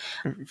that up.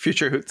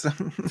 Future Hoots.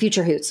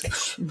 Future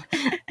Hoots.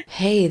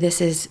 Hey, this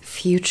is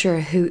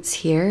Future Hoots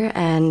here,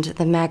 and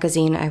the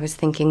magazine I was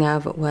thinking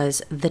of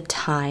was The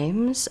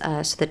Times.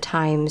 So The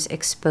Times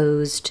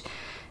exposed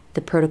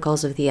the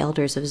Protocols of the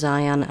Elders of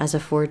Zion as a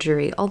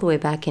forgery all the way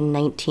back in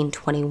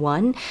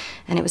 1921,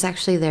 and it was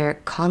actually their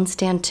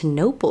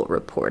Constantinople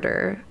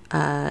reporter,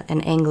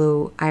 an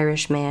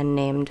Anglo-Irish man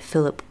named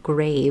Philip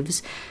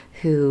Graves,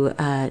 who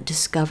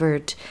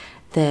discovered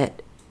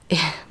that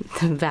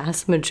the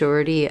vast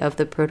majority of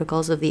the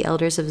Protocols of the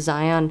Elders of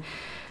Zion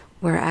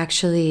were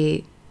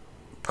actually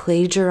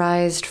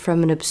plagiarized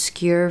from an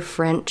obscure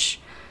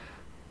French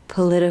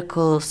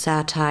political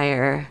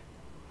satire,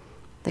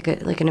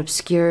 like an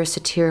obscure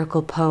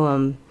satirical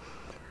poem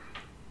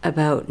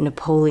about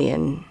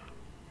Napoleon.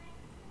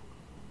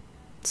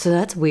 So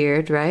that's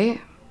weird,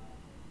 right?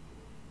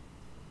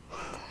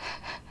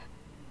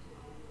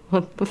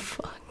 What the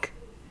fuck?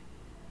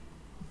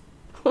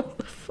 What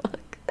the fuck?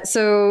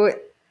 So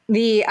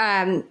the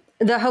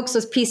The hoax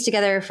was pieced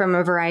together from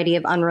a variety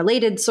of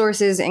unrelated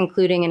sources,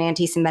 including an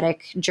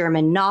anti-Semitic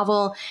German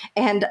novel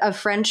and a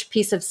French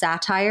piece of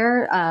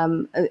satire.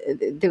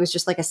 There was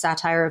just like a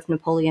satire of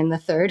Napoleon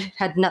III.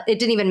 It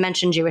didn't even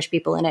mention Jewish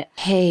people in it.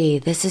 Hey,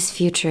 this is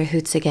Future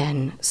Hoots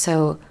again.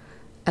 So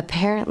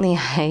apparently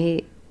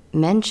I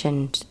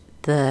mentioned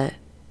the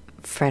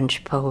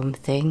French poem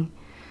thing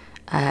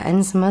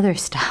and some other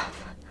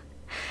stuff.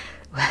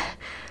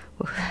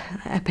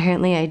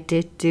 Apparently I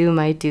did do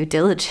my due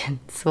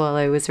diligence while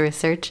I was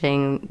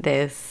researching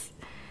this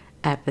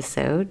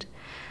episode.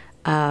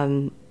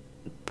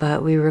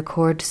 But we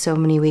record so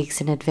many weeks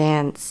in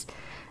advance,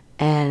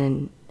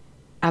 and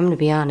I'm going to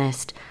be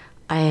honest,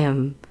 I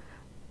am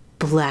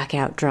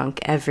blackout drunk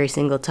every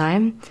single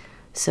time.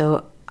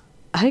 So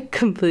I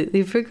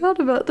completely forgot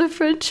about the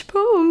French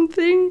poem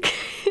thing.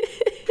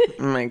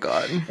 Oh my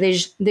God.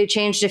 They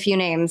changed a few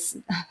names.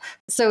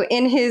 So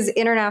in his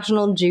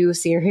International Jew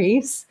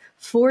series,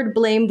 Ford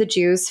blamed the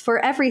Jews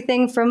for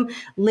everything from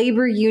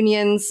labor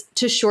unions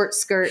to short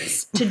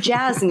skirts to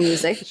jazz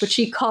music, which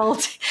he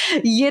called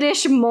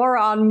Yiddish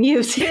moron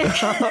music.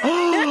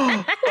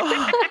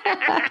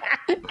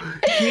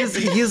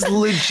 He's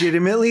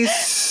legitimately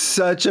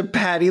such a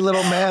patty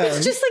little man.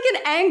 It's just like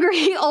an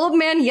angry old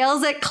man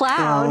yells at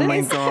cloud. Oh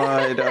my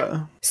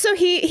God. So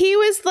he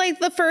was like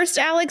the first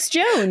Alex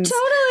Jones.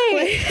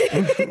 Totally.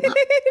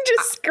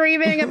 Just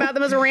screaming about the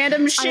most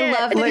random shit.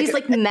 I love that he's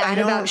like mad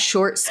about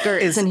short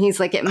skirts and he's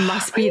like, it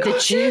must be the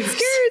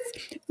Jews.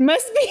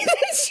 Must be the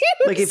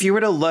Jews. Like if you were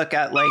to look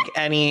at like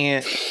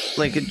any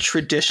like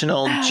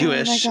traditional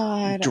Jewish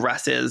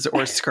dresses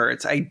or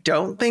skirts, I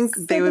don't think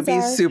they would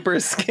be super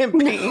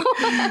skimpy. No.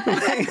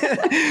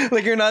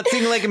 like you're not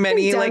seeing like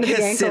many like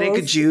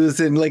Hasidic Jews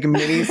in like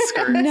mini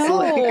skirts.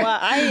 No,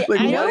 I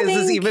what is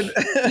this even?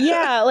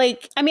 Yeah,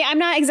 like I mean, I'm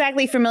not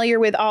exactly familiar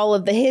with all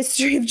of the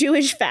history of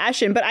Jewish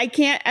fashion, but I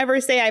can't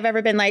ever say I've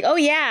ever been like, oh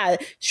yeah,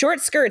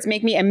 short skirts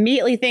make me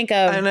immediately think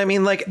of. And I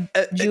mean, like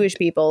Jewish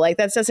people. Like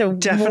that's just a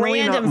definitely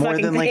random not more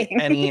than thing. Like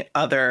any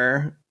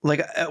other.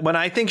 Like when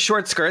I think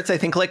short skirts, I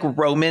think like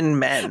Roman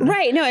men.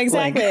 Right. No,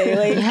 exactly.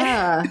 Like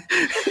yeah.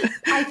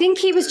 I think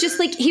he was just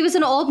like, he was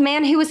an old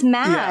man who was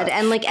mad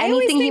and like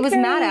anything he was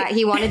mad at,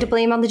 he wanted to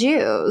blame on the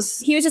Jews.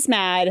 He was just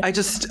mad.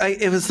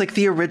 It was like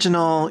the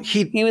original.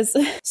 He was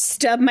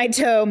stub my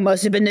toe.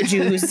 Must have been the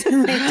Jews.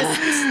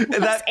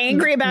 Just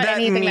angry about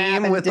anything that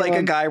happened with like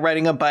a guy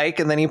riding a bike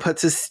and then he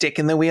puts his stick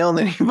in the wheel and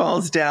then he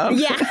falls down.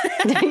 Yeah.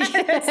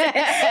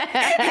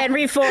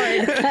 Henry Ford.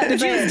 The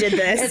Jews did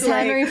this. It's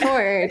Henry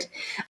Ford.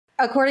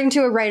 According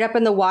to a write-up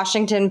in the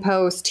Washington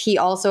Post, he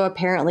also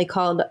apparently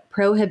called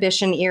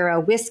Prohibition-era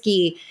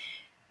whiskey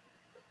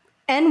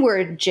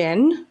N-word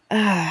gin.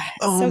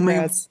 So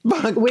gross.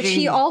 Which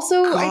he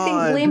also, I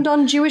think, blamed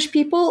on Jewish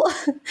people.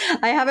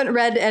 I haven't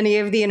read any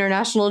of the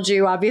International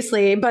Jew,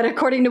 obviously, but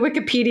according to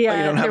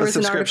Wikipedia, there was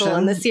an article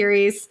in the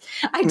series.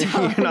 I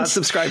don't. You're not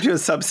subscribed to a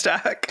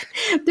Substack.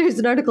 There's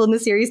an article in the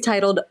series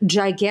titled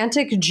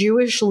 "Gigantic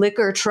Jewish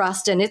Liquor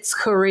Trust and Its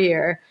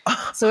Career."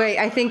 So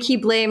I think he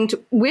blamed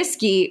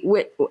whiskey.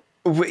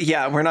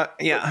 Yeah, we're not.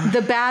 Yeah,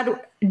 the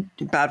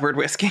bad word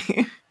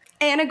whiskey.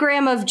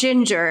 Anagram of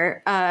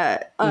ginger,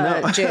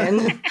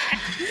 gin.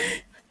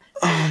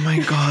 Oh my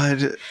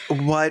God.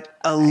 What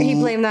a... He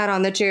blamed that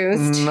on the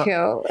Jews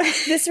too.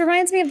 This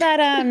reminds me of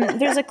that.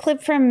 There's a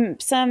clip from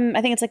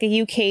I think it's like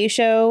a UK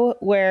show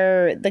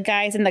where the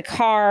guy's in the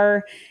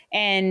car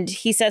and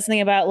he says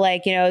something about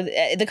like, you know,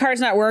 the car's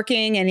not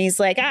working. And he's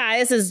like,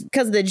 this is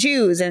because of the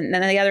Jews. And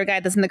then the other guy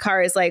that's in the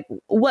car is like,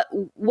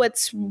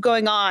 what's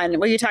going on?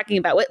 What are you talking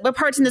about? What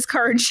parts in this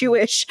car are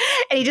Jewish?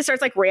 And he just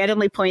starts like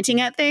randomly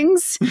pointing at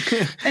things.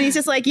 And he's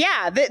just like,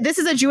 yeah, this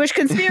is a Jewish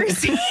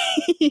conspiracy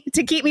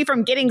to keep me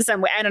from getting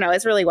somewhere. I don't know.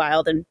 It's really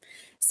wild and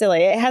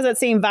silly. It has that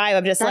same vibe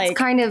of just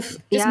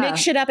make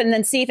shit up and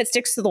then see if it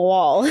sticks to the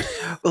wall.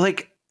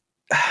 Like,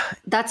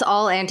 that's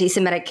all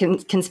anti-Semitic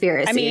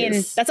conspiracies. I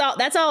mean,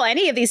 that's all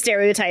any of these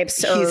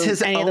stereotypes. He's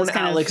his own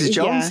Alex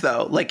Jones,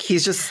 though. Like,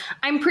 he's just...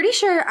 I'm pretty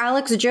sure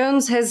Alex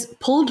Jones has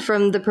pulled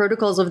from the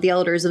Protocols of the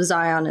Elders of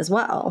Zion as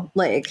well.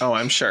 Like, oh,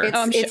 I'm sure.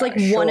 It's like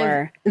one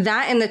of...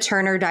 That and the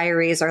Turner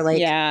Diaries are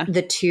like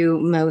the two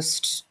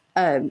most...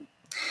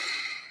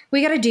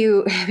 We gotta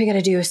do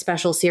a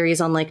special series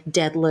on like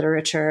dead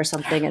literature or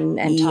something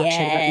and talk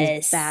shit about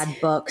these bad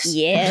books.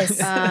 Yes.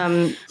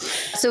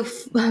 So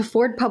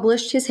Ford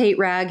published his hate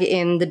rag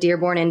in the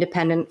Dearborn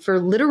Independent for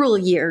literal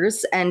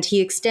years, and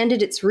he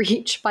extended its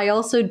reach by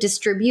also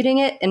distributing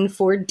it in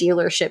Ford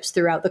dealerships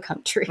throughout the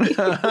country.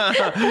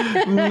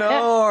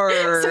 No.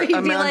 So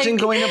imagine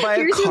going to buy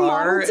a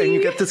car and you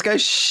get this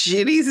guy's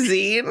shitty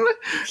zine.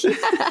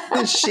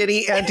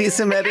 Shitty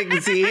anti-Semitic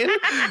zine.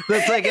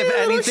 That's like, if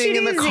anything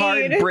in the car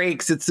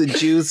breaks, it's the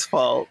Jews'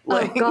 fault.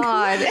 Like, oh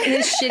God,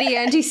 his shitty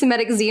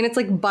anti-Semitic zine. It's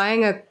like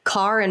buying a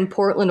car in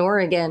Portland,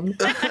 Oregon.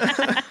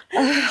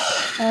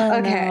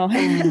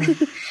 Okay.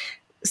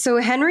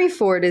 So Henry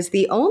Ford is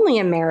the only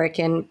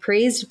American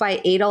praised by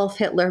Adolf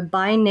Hitler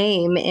by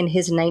name in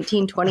his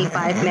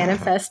 1925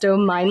 manifesto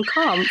Mein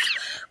Kampf.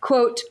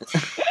 Quote,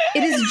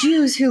 "It is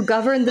Jews who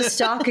govern the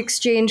stock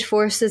exchange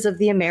forces of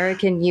the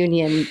American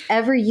Union.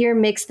 Every year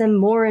makes them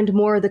more and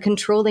more the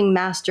controlling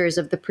masters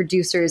of the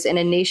producers in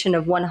a nation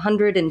of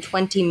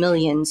 120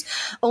 millions.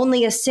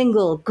 Only a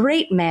single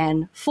great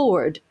man,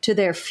 Ford, to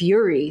their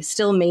fury,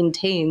 still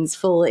maintains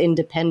full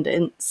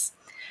independence."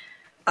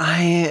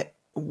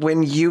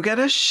 When you get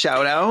a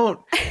shout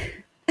out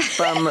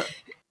from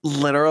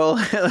literal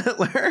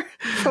Hitler,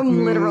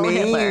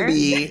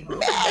 maybe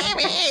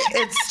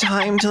it's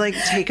time to like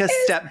take a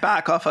step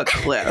back off a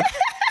cliff.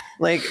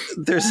 Like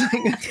there's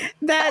like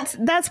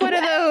that's one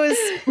of those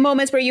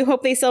moments where you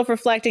hope they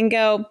self-reflect and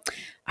go,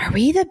 are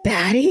we the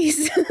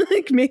baddies?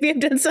 Like maybe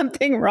I've done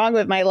something wrong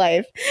with my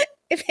life.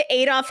 If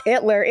Adolf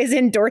Hitler is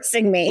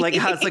endorsing me. Like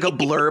has like a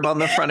blurb on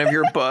the front of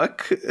your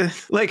book.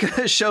 Like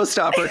a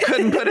showstopper,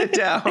 couldn't put it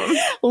down.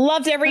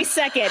 Loved every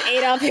second,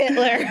 Adolf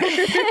Hitler.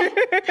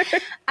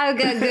 I've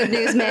got good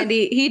news,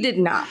 Mandy. He did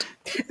not.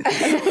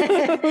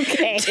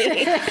 Okay.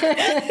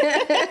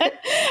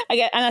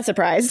 I'm not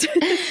surprised.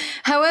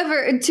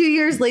 However, 2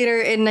 years later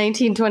in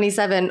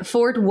 1927,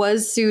 Ford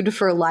was sued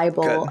for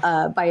libel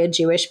by a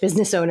Jewish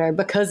business owner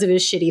because of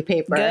his shitty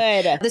paper.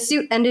 Good. The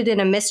suit ended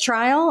in a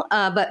mistrial,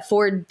 but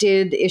Ford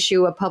did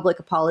issue a public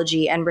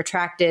apology and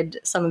retracted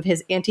some of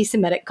his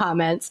anti-Semitic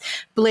comments,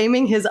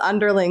 blaming his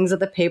underlings of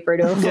the paper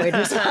to avoid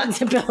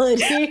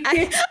responsibility.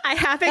 I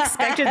half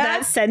expected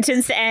that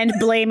sentence to end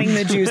blaming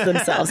the Jews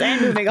themselves and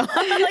moving on.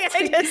 Like,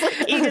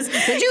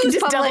 The Jews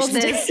published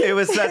this. It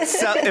was that.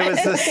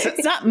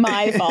 It's not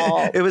my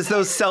fault. It was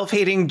those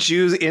self-hating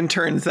Jews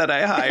interns that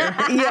I hired.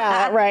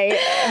 Yeah, right.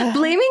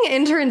 Blaming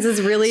interns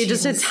is really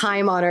just a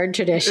time-honored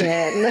tradition.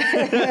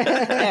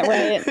 Yeah,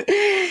 right.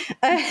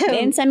 They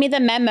didn't send me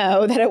the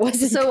memo that it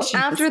wasn't. So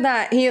after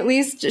that, he at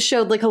least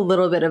showed like a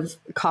little bit of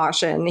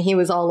caution. He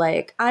was all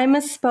like, "I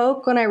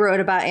misspoke when I wrote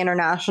about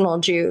international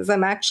Jews.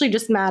 I'm actually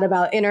just mad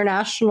about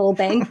international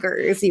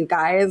bankers, you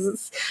guys.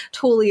 It's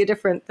totally a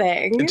different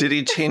thing." Did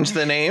he change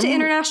the name? To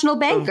International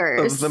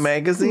Bankers. Of the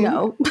magazine?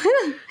 No.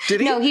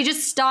 Did he? No, he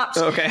just stopped.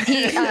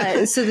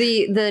 Okay. So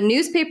the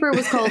newspaper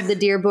was called the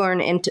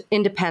Dearborn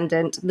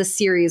Independent. The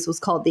series was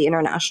called the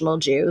International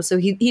Jew. So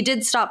he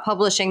did stop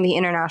publishing the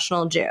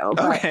International Jew.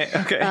 But,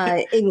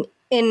 Okay.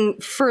 In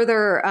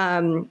further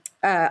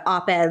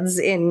op-eds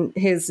in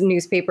his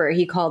newspaper,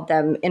 he called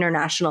them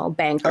international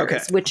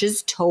bankers, which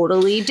is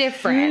totally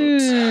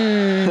different.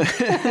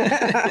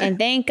 And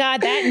thank God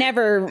that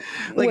never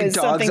like was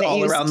dogs that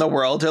all around the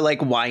world are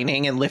like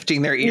whining and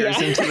lifting their ears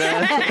into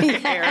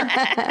the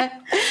air.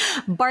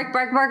 Bark,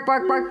 bark, bark,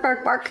 bark, bark,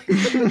 bark, bark.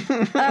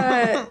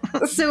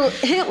 So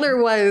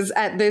Hitler was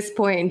at this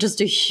point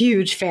just a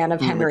huge fan of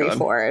Henry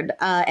Ford,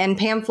 and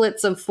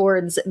pamphlets of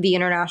Ford's The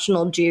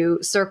International Jew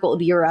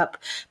circled Europe,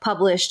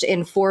 published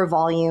in 4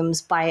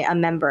 volumes by a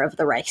member of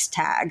the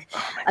Reichstag.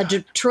 A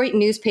Detroit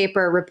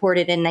newspaper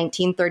reported in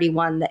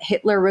 1931 that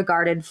Hitler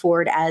regarded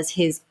Ford as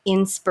his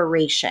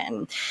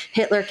inspiration.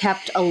 Hitler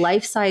kept a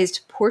life-sized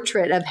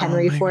portrait of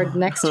Henry Ford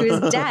next to his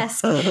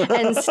desk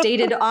and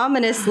stated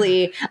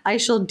ominously, "I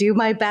shall do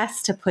my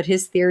best to put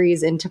his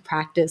theories into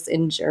practice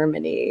in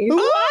Germany."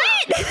 What?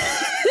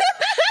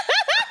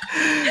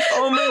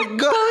 Oh my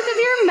God. Both of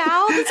your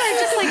mouths are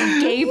just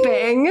like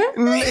gaping. He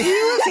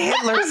was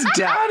Hitler's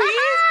daddy?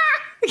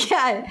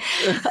 Yeah.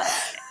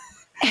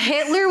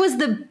 Hitler was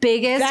the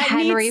biggest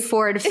Henry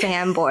Ford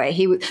fanboy.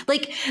 He was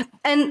like,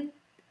 and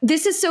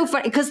this is so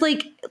funny because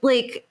like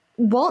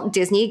Walt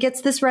Disney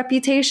gets this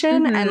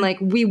reputation, and like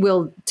we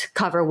will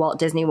cover Walt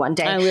Disney one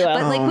day.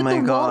 But like with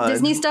the Walt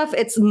Disney stuff,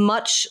 it's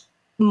much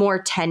more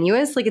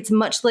tenuous. Like it's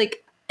much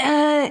like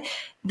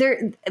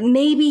there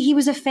maybe he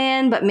was a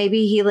fan, but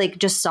maybe he like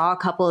just saw a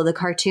couple of the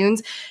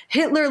cartoons.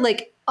 Hitler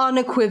like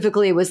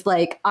unequivocally was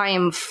like,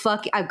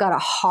 I've got a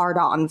hard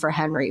on for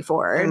Henry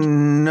Ford.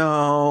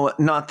 No,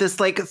 not this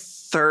like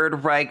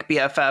Third Reich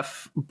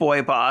BFF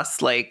boy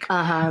boss. Like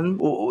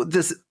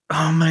this.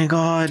 Oh my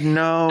God,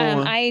 no.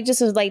 I just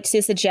would like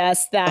to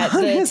suggest that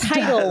the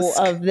title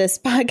of this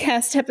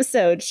podcast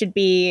episode should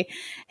be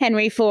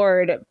Henry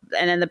Ford,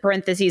 and then the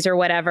parentheses or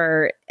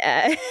whatever,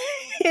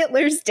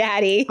 Hitler's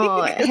daddy.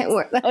 Oh,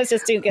 that was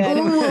just too good.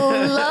 Ooh,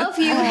 love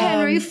you,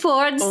 Henry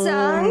Ford,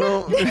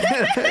 son.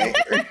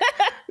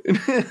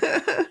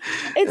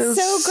 It's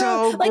so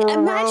gross. Like,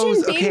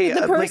 imagine being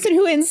the person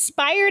who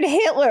inspired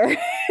Hitler.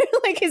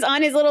 Like, he's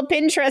on his little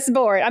Pinterest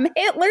board. I'm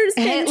Hitler's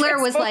Pinterest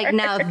Hitler was board. like,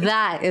 now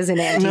that is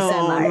an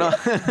anti-Semite.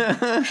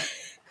 No.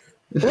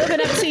 Living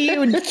up to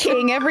you,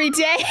 King, every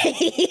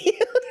day.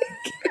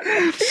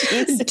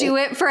 Do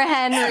it for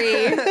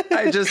Henry.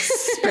 I just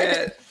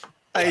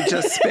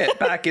spit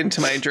back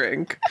into my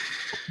drink.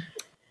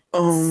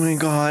 Oh my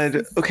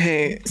God.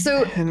 Okay.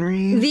 So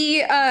Henry,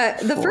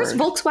 the first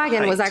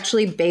Volkswagen was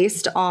actually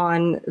based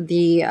on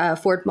the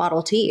Ford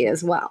Model T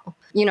as well.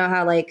 you know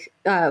how like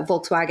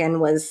Volkswagen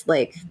was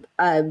like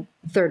a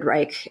Third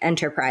Reich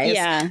enterprise.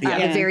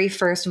 The very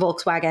first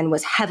Volkswagen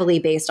was heavily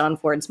based on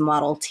Ford's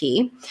Model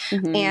T.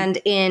 And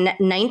in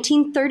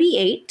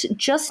 1938,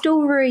 just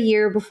over a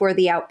year before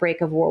the outbreak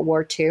of World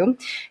War II,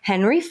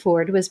 Henry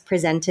Ford was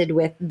presented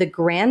with the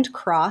Grand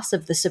Cross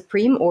of the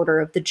Supreme Order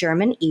of the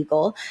German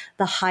Eagle,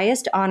 the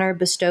highest honor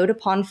bestowed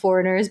upon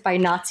foreigners by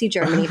Nazi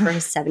Germany for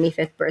his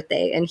 75th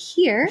birthday. And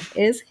here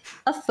is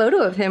a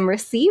photo of him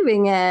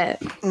receiving it.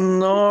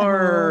 No.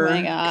 Oh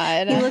my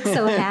God. He looks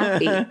so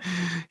happy.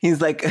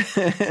 He's like,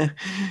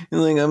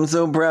 I'm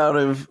so proud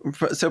of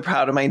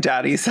my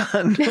daddy's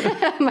son.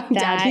 My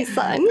daddy's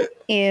son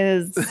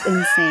is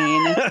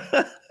insane.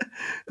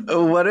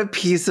 What a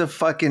piece of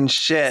fucking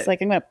shit. It's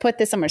like, I'm going to put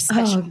this somewhere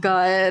special. Oh,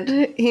 God.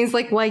 He's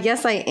like, why,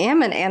 yes, I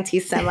am an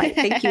anti-Semite.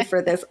 Thank you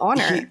for this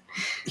honor.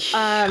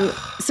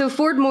 So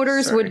Ford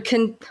Motors would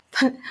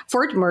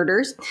Ford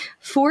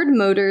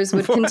Motors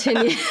would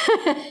continue.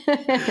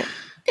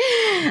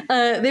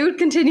 They would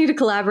continue to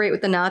collaborate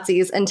with the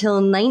Nazis until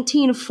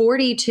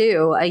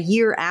 1942, a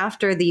year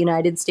after the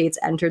United States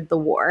entered the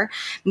war,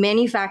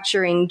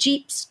 manufacturing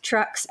jeeps,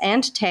 trucks,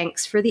 and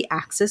tanks for the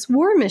Axis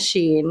war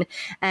machine.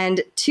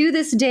 And to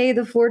this day,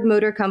 the Ford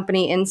Motor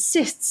Company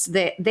insists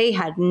that they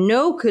had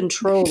no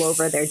control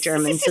over their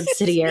German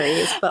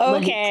subsidiaries.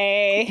 But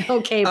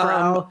okay,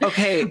 bro.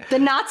 Okay, the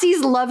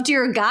Nazis loved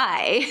your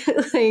guy.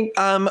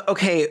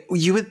 Okay,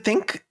 you would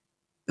think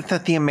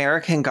that the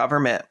American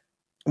government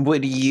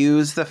would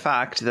use the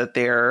fact that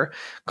they're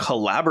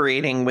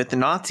collaborating with the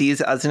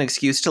Nazis as an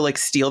excuse to like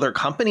steal their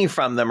company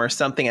from them or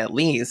something, at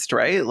least,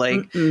 right?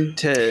 Like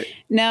Nope.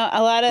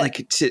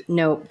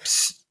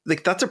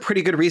 Like that's a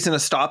pretty good reason to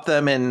stop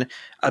them and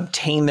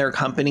obtain their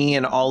company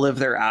and all of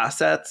their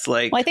assets.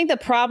 Like, well, I think the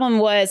problem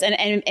was, and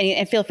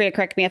feel free to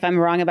correct me if I'm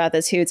wrong about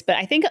this, Hoots, but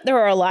I think there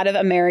were a lot of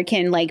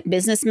American like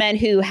businessmen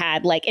who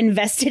had like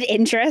invested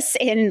interests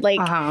in like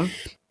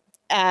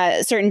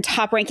certain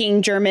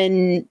top-ranking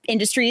German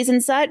industries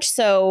and such.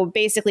 So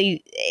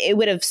basically, it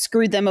would have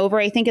screwed them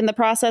over, I think, in the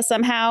process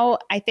somehow,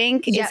 I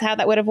think, is how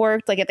that would have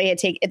worked. Like, if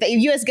the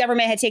U.S.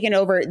 government had taken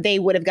over, they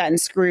would have gotten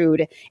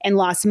screwed and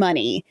lost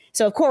money.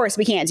 So, of course,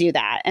 we can't do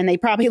that. And they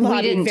probably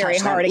lobbied very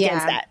hard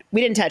against that.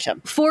 We didn't touch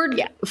them.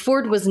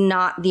 Ford was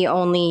not the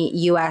only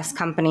U.S.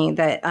 company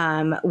that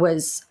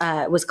was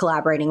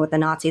collaborating with the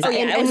Nazis.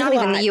 And not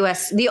even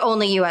the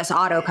only U.S.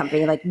 auto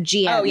company, like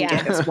GM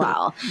did as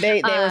well. There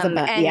was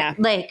a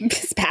like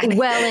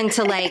well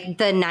into like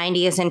the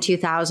 90s and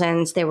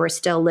 2000s, there were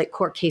still like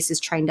court cases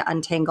trying to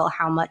untangle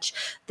how much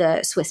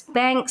the Swiss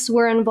banks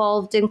were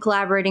involved in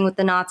collaborating with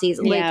the Nazis.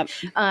 There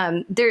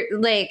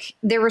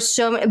were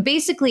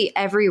basically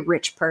every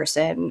rich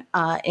person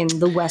in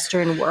the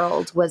Western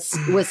world was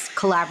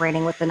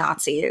collaborating with the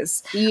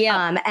Nazis.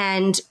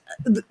 And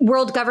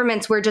world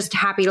governments were just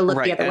happy to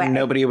look the other way.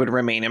 Nobody would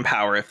remain in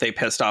power if they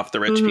pissed off the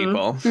rich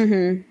people.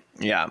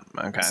 Yeah.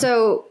 Okay.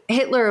 So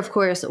Hitler, of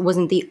course,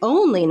 wasn't the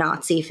only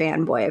Nazi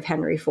fanboy of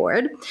Henry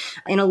Ford.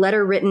 In a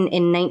letter written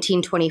in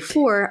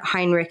 1924,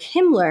 Heinrich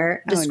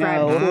Himmler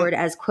described Ford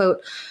as, quote,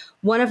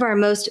 one of our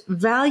most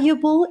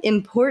valuable,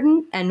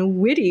 important, and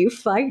witty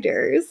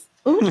fighters.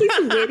 Oh, he's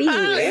witty.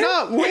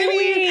 Not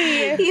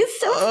witty. He's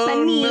so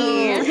funny.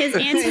 No. His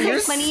answers are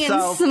funny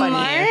and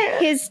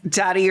smart. His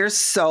daddy, you're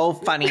so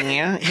funny.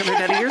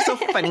 Daddy, you're so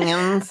funny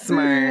and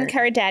smart.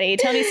 Car daddy,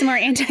 tell me some more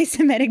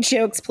anti-Semitic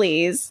jokes,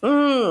 please.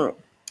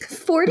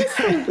 Ford is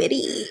so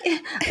witty.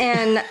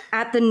 And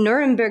at the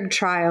Nuremberg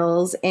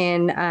trials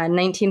in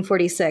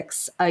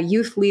 1946, a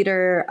youth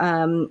leader,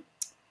 I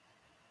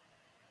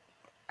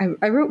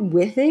wrote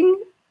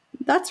Withing.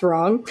 That's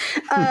wrong.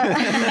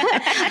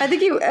 I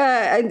think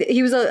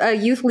he was a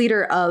youth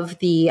leader of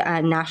the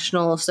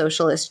National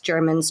Socialist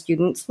German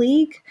Students'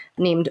 League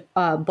named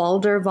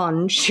Baldur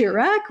von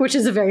Schirach, which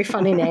is a very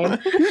funny name.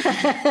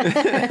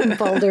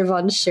 Baldur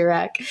von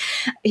Schirach.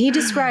 He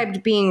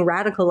described being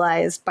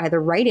radicalized by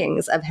the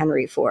writings of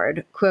Henry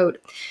Ford.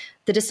 Quote,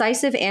 the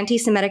decisive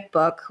anti-Semitic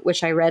book,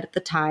 which I read at the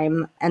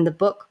time, and the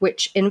book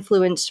which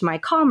influenced my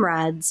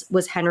comrades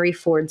was Henry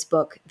Ford's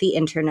book, The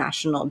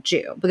International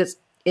Jew, because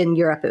in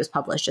Europe, it was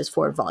published as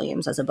 4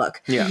 volumes as a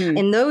book. Yeah.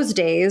 In those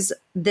days,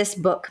 this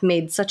book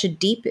made such a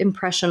deep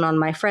impression on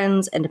my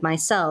friends and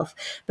myself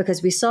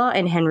because we saw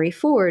in Henry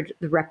Ford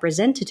the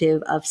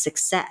representative of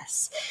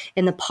success.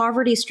 In the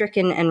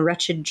poverty-stricken and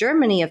wretched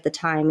Germany of the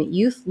time,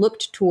 youth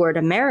looked toward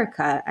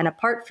America, and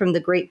apart from the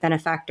great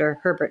benefactor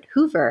Herbert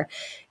Hoover,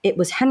 it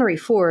was Henry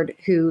Ford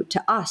who,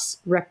 to us,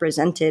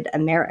 represented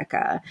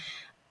America.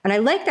 And I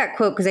like that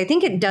quote because I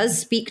think it does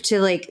speak to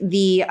like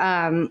the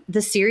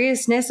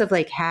seriousness of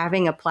like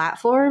having a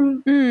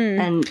platform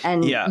and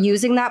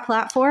using that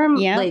platform.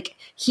 Yeah. Like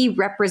he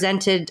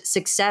represented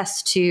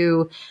success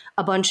to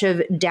a bunch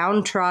of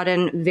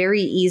downtrodden,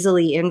 very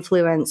easily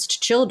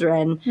influenced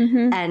children.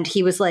 And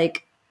he was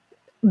like,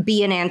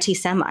 be an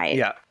anti-Semite.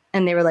 Yeah.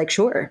 And they were like,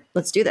 sure,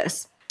 let's do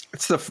this.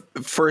 It's the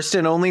first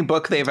and only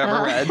book they've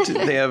ever read.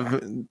 They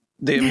have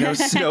no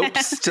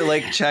Snopes to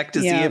like check to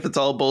see if it's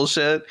all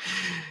bullshit.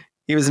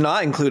 He was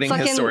not including his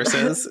Fucking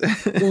sources.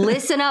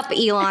 Listen up,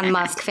 Elon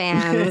Musk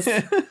fans.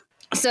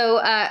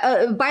 So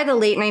by the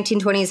late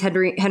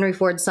 1920s, Henry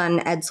Ford's son,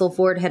 Edsel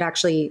Ford, had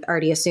actually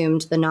already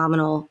assumed the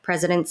nominal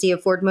presidency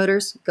of Ford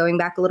Motors, going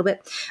back a little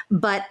bit.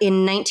 But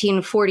in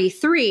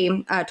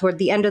 1943, toward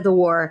the end of the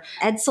war,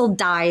 Edsel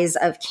dies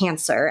of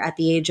cancer at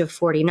the age of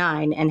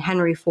 49, and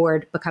Henry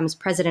Ford becomes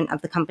president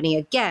of the company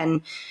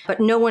again. But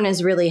no one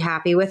is really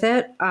happy with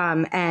it.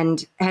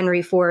 And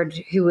Henry Ford,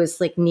 who was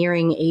like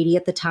nearing 80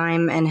 at the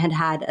time and had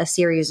had a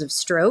series of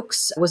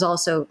strokes, was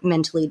also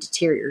mentally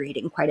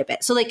deteriorating quite a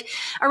bit. So like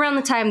around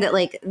the time that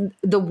like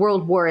the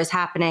World War is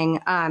happening,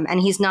 and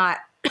he's not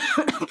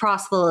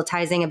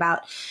proselytizing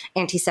about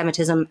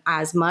anti-Semitism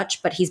as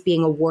much, but he's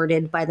being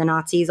awarded by the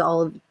Nazis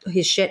all of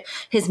his shit.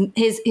 His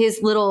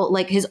little,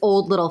 like his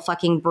old little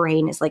fucking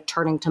brain is like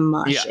turning to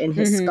mush in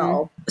his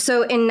skull. So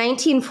in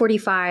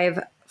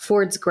 1945,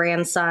 Ford's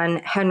grandson,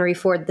 Henry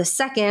Ford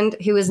II,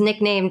 who was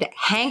nicknamed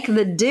Hank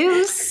the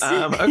Deuce.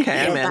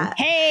 Okay, I'm in.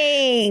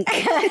 Hank!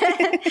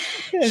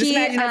 Just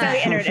imagine that's how he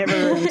entered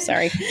every room.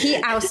 Sorry. He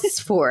ousts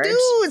Ford.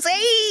 Deuce,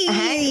 hey!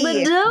 Hank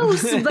the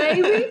Deuce,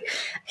 baby!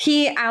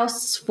 He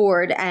ousts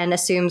Ford and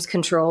assumes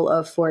control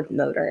of Ford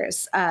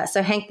Motors.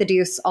 So Hank the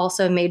Deuce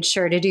also made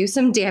sure to do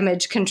some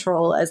damage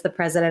control as the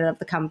president of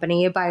the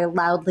company by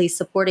loudly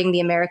supporting the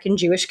American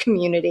Jewish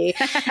community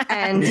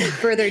and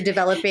further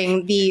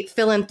developing the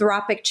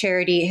philanthropic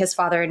charity his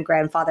father and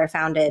grandfather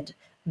founded,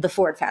 the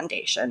Ford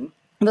Foundation.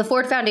 The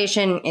Ford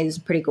Foundation is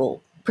pretty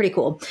cool.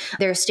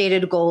 Their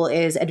stated goal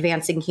is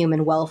advancing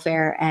human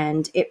welfare,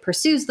 and it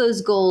pursues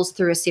those goals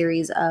through a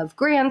series of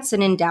grants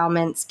and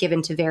endowments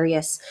given to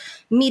various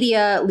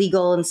media,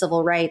 legal and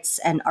civil rights,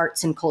 and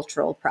arts and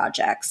cultural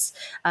projects.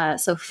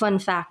 So fun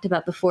fact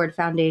about the Ford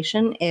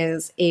Foundation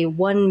is a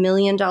 $1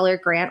 million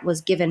grant was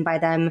given by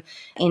them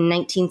in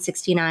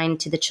 1969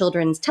 to the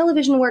Children's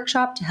Television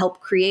Workshop to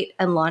help create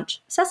and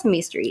launch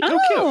Sesame Street.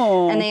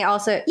 Oh, and they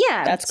also,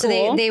 that's so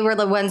cool. they were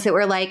the ones that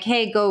were like,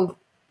 hey, go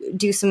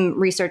do some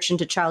research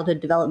into childhood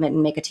development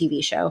and make a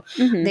TV show.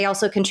 They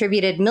also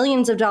contributed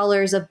millions of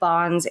dollars of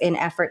bonds in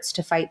efforts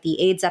to fight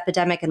the AIDS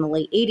epidemic in the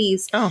late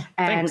 80s,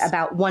 and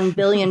about $1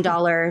 billion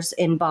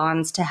in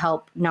bonds to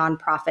help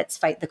nonprofits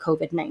fight the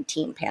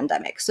COVID-19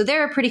 pandemic. So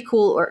they're a pretty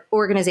cool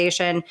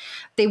organization.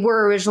 They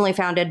were originally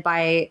founded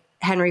by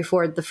Henry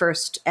Ford I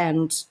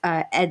and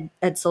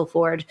Edsel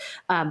Ford,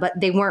 but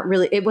they weren't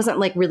really, it wasn't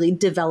like really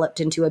developed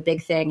into a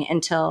big thing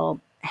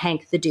until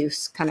Hank the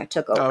Deuce kind of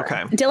took over. Okay.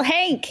 Until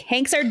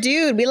Hank's our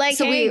dude. We like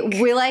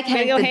Hank. We like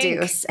Hank the Hank.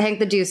 Deuce. Hank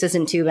the Deuce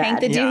isn't too bad. Hank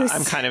the Yeah, Deuce.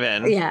 I'm kind of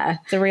in. Yeah.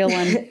 The real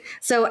one.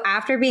 So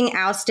after being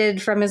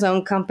ousted from his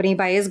own company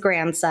by his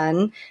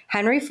grandson,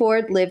 Henry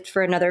Ford lived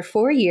for another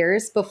 4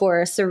 years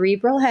before a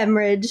cerebral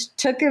hemorrhage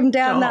took him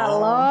down that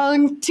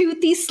long,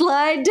 toothy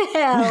slide to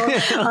hell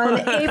on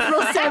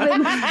April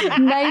 7th,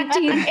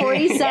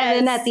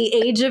 1947 at the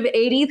age of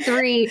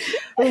 83.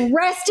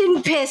 Rest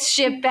in piss,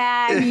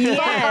 shitbag.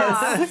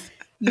 Yes.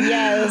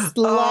 Yes,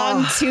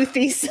 long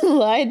toothy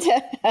slide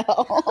to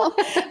hell.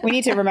 We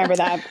need to remember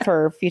that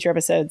for future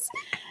episodes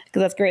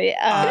because that's great.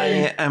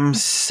 I am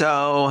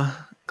so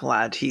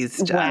glad he's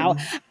dead. Wow.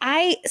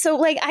 I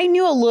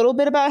knew a little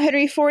bit about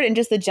Henry Ford in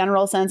just the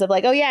general sense of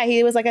like, oh yeah,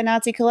 he was like a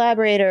Nazi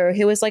collaborator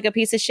who was like a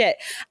piece of shit.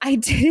 I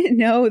didn't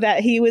know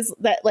that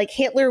like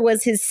Hitler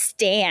was his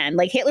stan.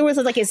 Like Hitler was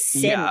like his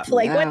simp. Yeah.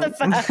 Like what the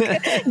fuck?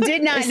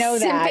 Did not know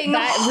that. Simping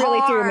That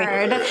really threw me.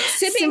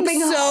 Simping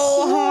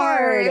so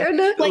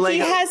hard. Like he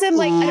has him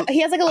like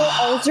he has like a little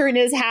altar in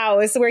his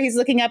house where he's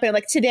looking up and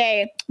like,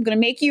 today I'm gonna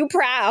make you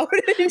proud.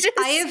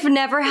 I have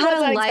never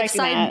had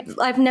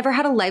I've never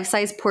had a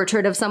life-size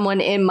portrait of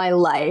someone in my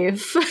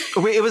life.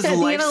 Wait, it was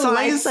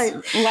life-size?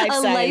 A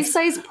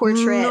life-size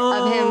portrait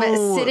of him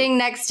sitting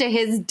next to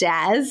his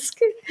desk.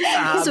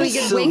 So he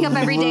could wake up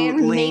every day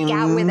and make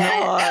out with it.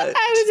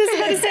 I was just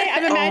about to say,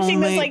 I'm imagining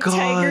those like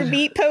Tiger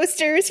Beat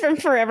posters from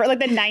forever, like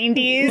the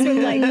 90s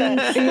with like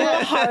the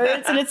little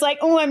hearts. And it's like,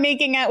 oh, I'm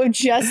making out with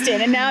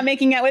Justin. And now I'm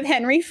making out with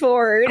Henry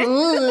Ford.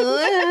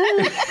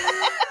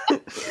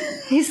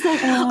 He's like,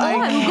 I'm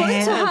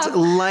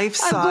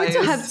going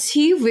to have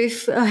tea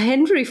with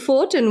Henry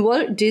Ford and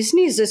Walt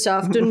Disney this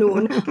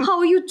afternoon. How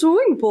are you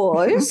doing,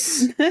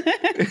 boys?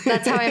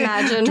 That's how I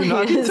imagine Do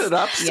not he's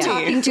interrupt, Steve.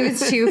 talking to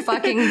his two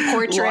fucking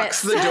portraits.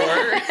 Locks the door.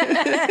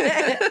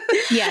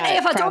 Yeah,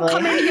 Eva, don't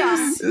come in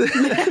here.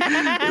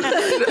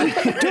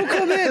 Don't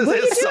come in. What are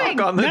you doing? Sock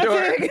on the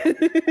door.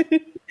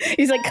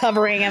 He's like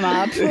covering him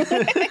up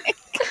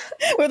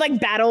with like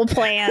battle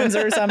plans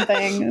or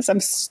something. Some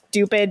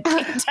stupid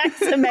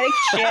anti-Semitic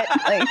shit.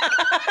 Like,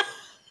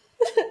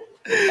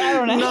 I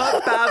don't know.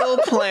 Not battle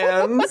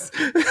plans.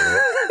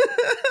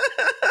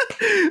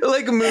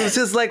 Like moves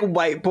his like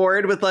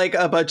whiteboard with like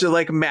a bunch of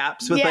like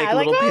maps with like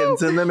little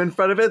pins in them in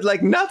front of it.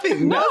 Like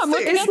nothing. No, I'm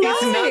looking at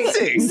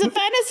nothing.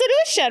 Savannah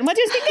Solution. What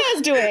do you think I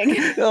was doing?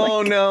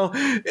 Oh no.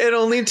 It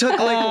only took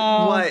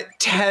like what,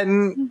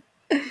 10,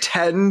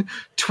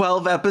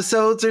 12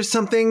 episodes or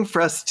something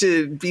for us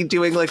to be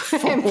doing like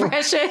full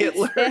impressions.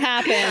 Hitler. It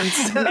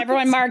happens.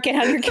 Everyone mark it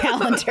on your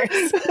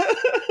calendars.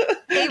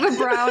 Ava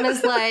Brown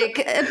is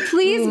like,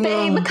 please,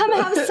 babe, come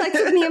have sex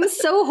with me. I'm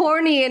so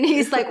horny. And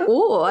he's like,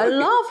 oh, I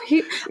love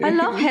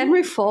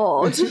Henry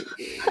Ford.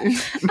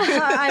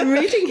 I'm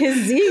reading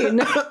his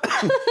zine.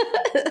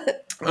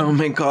 Oh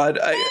my God.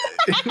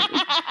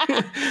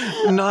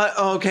 Not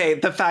okay.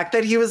 The fact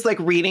that he was like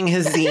reading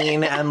his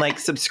zine and like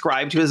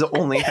subscribed to his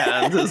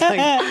OnlyFans is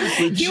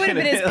like he would have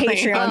been his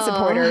Patreon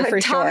supporter for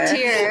top sure.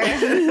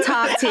 Tier.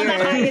 Top tier.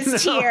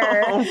 Highest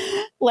tier.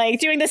 Like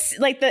doing this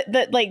like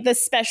the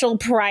special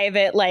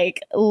private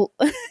like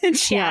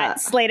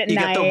chats late at You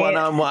night. get the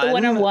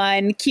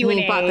one-on-one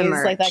Q&As,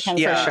 like that kind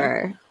of for stuff.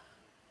 sure.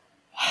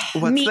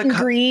 Meet and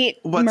greet.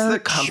 What's the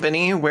merch.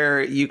 company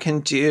where you can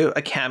do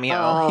a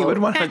cameo? He would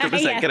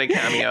 100% get a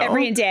cameo.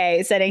 Every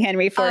day setting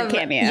Henry Ford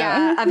cameo.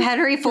 Yeah, of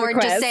Henry Ford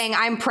Request. just saying,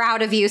 I'm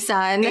proud of you,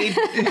 son.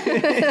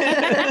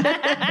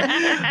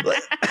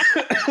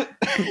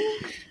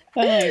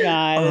 Oh my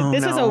God.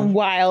 This was a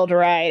wild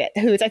ride at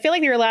Hoots. I feel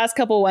like your last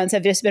couple ones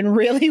have just been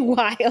really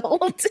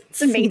wild.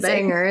 It's amazing.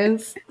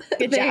 Bangers.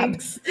 Good job.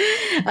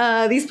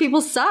 These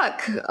people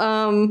suck.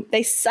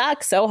 They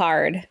suck so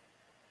hard.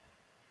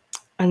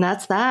 And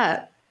that's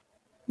that.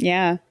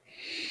 Yeah.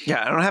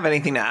 Yeah, I don't have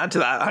anything to add to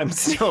that. I'm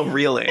still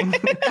reeling.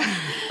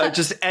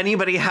 Just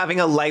anybody having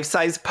a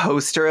life-size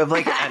poster of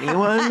like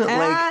anyone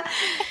like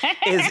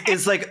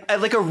is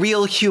like a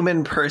real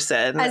human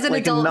person. As an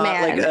like, adult not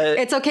man. Like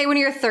It's okay when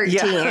you're 13.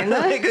 yeah,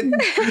 like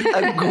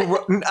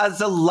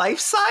as a life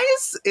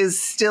size is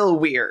still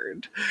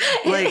weird.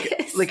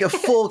 Like a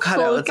full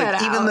cutout. Full It's like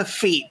cutout. even the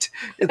feet.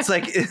 It's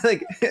like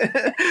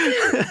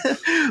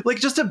like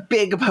just a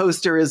big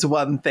poster is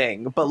one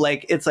thing, but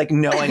like it's like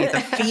no, I need the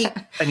feet.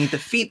 I need the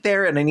feet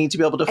there, and I need to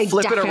be able to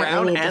flip it definitely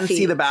around need the and feet.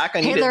 see the back.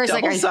 I need Hitler's it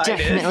like, I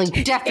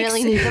double-sided.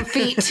 definitely need the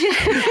feet.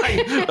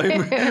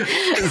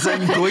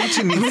 I'm going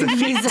to need the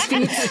feet. Needs the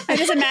feet. I'm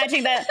just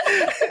imagining that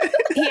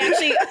he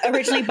actually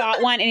originally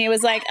bought one and he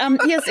was like,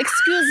 yes,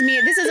 excuse me,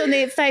 this is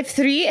only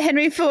 5'3".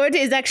 Henry Ford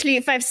is actually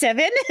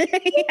 5'7".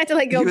 He had to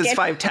like go He was get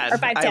 5'10". or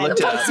 5'10". I looked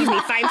it up. Excuse me,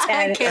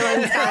 5'10".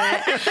 Caelan's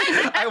got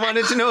it. I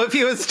wanted to know if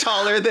he was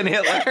taller than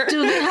Hitler. Was he?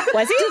 Do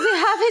they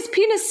have his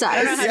penis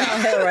size?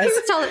 Hitler was. He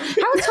was taller.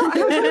 How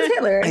tall was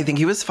Hitler? I think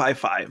he was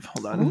 5'5".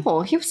 Hold on.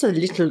 Oh, he was a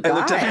little guy. I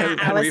looked at him.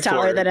 I Henry was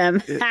taller Ford. than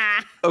him.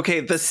 Ha.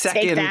 Okay, the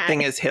second that.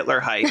 thing is Hitler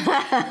height.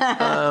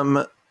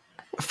 5'6".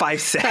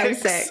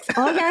 5'6".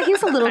 Oh yeah,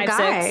 he's a little 5'6".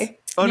 guy.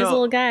 Oh, He's no. a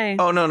little guy.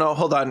 Oh no,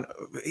 hold on.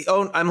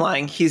 Oh, I'm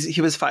lying. He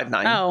was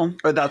 5'9". Oh.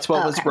 Or that's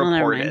what was Okay. Well,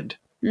 never reported.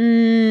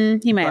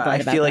 He might have But I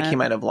lied about feel like that. he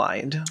might have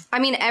lied. I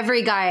mean,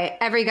 every guy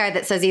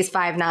that says he's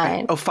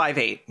 5'9". Oh,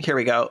 5'8". Here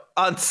we go.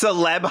 On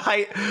Celeb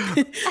Height.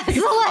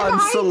 Celeb On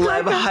height.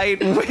 Celeb Height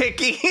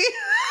Wiki.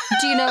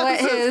 Do you know what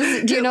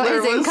his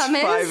Hitler was income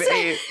is?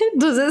 5'8".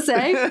 Does it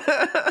say?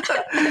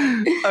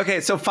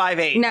 Okay, so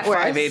 5'8". Net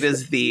worth. 5'8"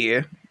 is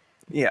the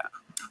yeah.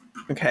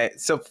 Okay,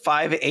 so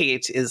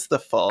 5'8" is the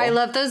full. I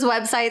love those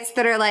websites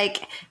that are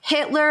like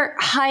Hitler,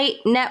 height,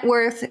 net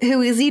worth,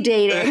 who is he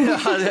dating?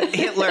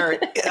 Hitler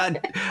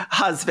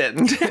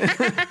husband.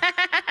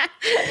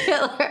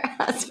 Hitler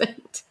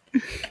husband.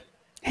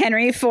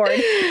 Henry Ford.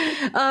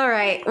 All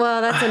right,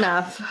 well, that's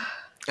enough.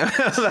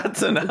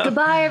 That's enough.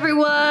 Goodbye,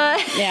 everyone.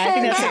 Yeah, I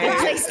think that's a good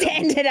place to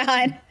end it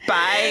on.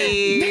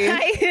 Bye.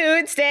 Bye,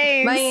 Hoots.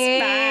 Thanks.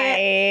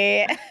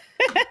 Bye. Bye.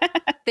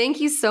 Thank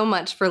you so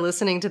much for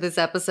listening to this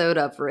episode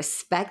of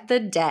Respect the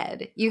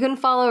Dead. You can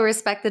follow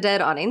Respect the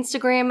Dead on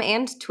Instagram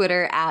and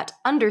Twitter at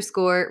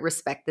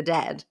 _Respect the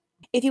Dead.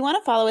 If you want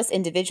to follow us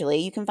individually,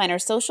 you can find our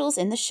socials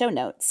in the show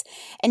notes.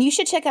 And you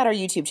should check out our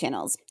YouTube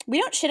channels. We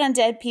don't shit on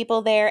dead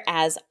people there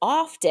as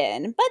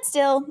often, but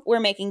still, we're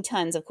making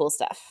tons of cool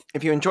stuff.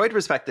 If you enjoyed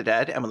Respect the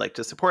Dead and would like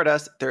to support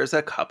us, there's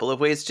a couple of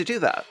ways to do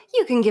that.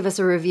 You can give us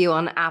a review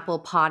on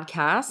Apple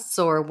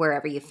Podcasts or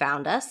wherever you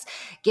found us.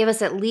 Give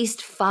us at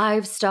least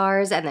 5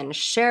 stars and then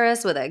share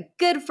us with a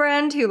good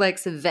friend who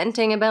likes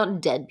venting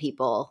about dead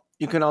people.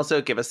 You can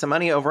also give us some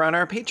money over on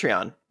our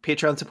Patreon.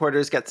 Patreon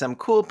supporters get some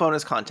cool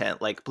bonus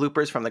content like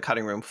bloopers from the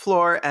cutting room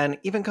floor and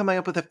even coming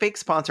up with a fake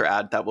sponsor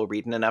ad that we'll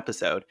read in an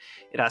episode.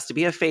 It has to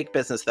be a fake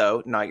business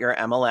though, not your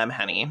MLM,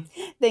 honey.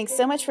 Thanks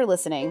so much for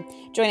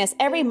listening. Join us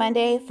every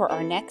Monday for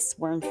our next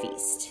Worm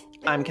Feast.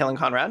 I'm Caelan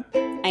Conrad.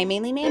 I'm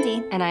mainly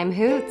Mandy. And I'm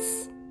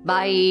Hoots.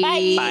 Bye.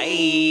 Bye.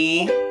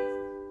 Bye.